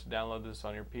 $15 to download this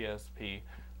on your PSP,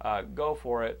 go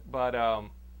for it. But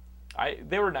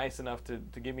they were nice enough to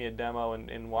give me a demo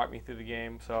and walk me through the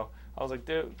game. So I was like,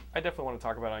 dude, I definitely want to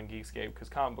talk about it on Geekscape because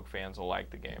comic book fans will like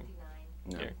the game.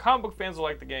 Yeah, comic book fans will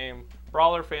like the game.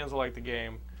 Brawler fans will like the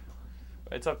game.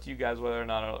 It's up to you guys whether or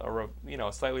not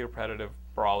a slightly repetitive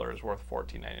brawler is worth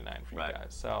 $14.99 for you guys.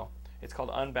 So it's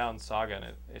called Unbound Saga, and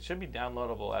it should be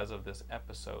downloadable as of this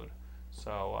episode.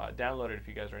 So download it if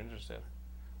you guys are interested,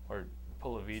 or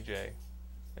pull a VJ.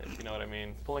 If you know what I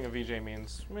mean. Pulling a VJ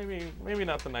means maybe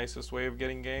not the nicest way of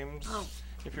getting games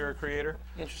if you're a creator.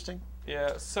 Interesting.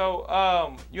 Yeah.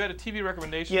 So you had a TV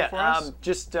recommendation for us?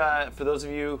 Just for those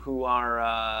of you who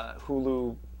are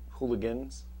Hulu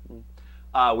hooligans,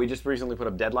 we just recently put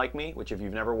up Dead Like Me, which if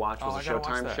you've never watched was a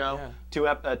Showtime show.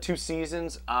 Yeah. 2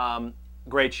 seasons.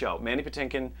 Great show. Mandy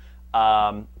Patinkin.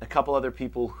 A couple other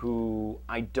people who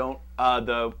I don't.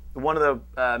 One of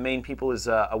the main people is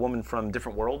a woman from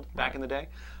Different World back in the day.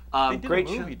 They did a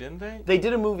movie, didn't they? They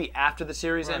did a movie after the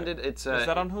series ended. Is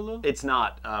that on Hulu? It's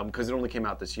not, because it only came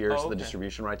out this year, so the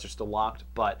distribution rights are still locked.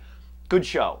 But good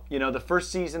show. The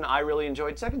first season I really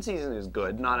enjoyed. Second season is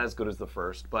good, not as good as the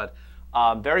first, but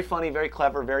very funny, very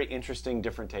clever, very interesting,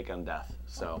 different take on death.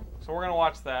 So we're gonna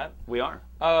watch that. We are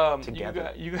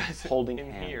together. You guys holding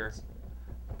in hands. Here.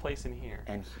 Place in here.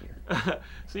 And here.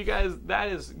 So you guys, that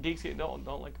is Geekscape. Don't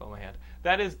let go of my hand.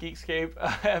 That is Geekscape,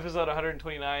 episode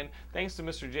 129. Thanks to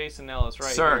Mr. Jason Ellis here.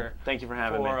 Sir, thank you for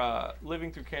having me. For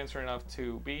living through cancer enough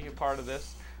to be a part of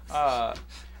this.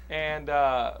 And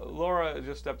Laura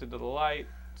just stepped into the light,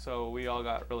 so we all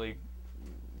got really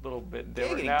a little bit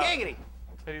different now. Giggity.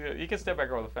 You can step back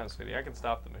over the fence, sweetie. I can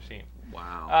stop the machine.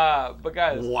 Wow. But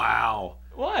guys. Wow.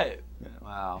 What?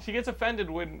 Wow. She gets offended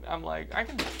when I'm like, I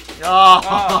can.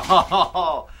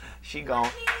 She gone.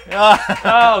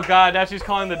 Oh God! Now she's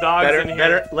calling the dogs in here.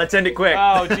 Better. Let's end it quick.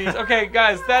 Oh jeez. Okay,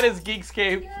 guys, that is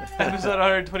Geekscape, episode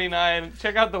 129.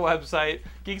 Check out the website,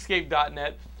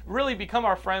 geekscape.net. Really become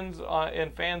our friends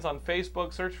and fans on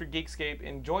Facebook. Search for Geekscape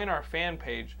and join our fan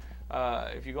page.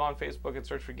 If you go on Facebook and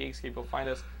search for Geekscape, you'll find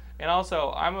us. And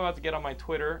also, I'm about to get on my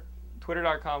Twitter,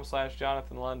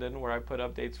 twitter.com/Jonathan London, where I put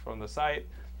updates from the site.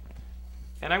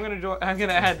 And I'm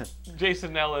gonna add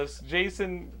Jason Nellis,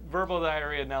 Jason Verbal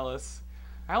Diarrhea Nellis.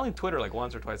 I only Twitter like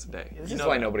once or twice a day. This is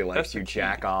why nobody likes you,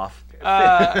 jack off.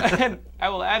 And I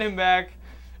will add him back,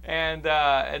 and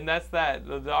that's that.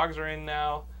 The dogs are in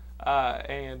now,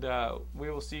 and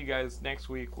we will see you guys next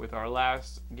week with our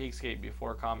last Geekscape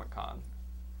before Comic-Con.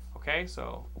 Okay,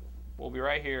 so we'll be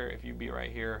right here if you be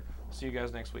right here. See you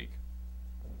guys next week.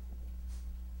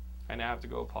 I now have to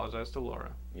go apologize to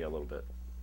Laura. Yeah, a little bit.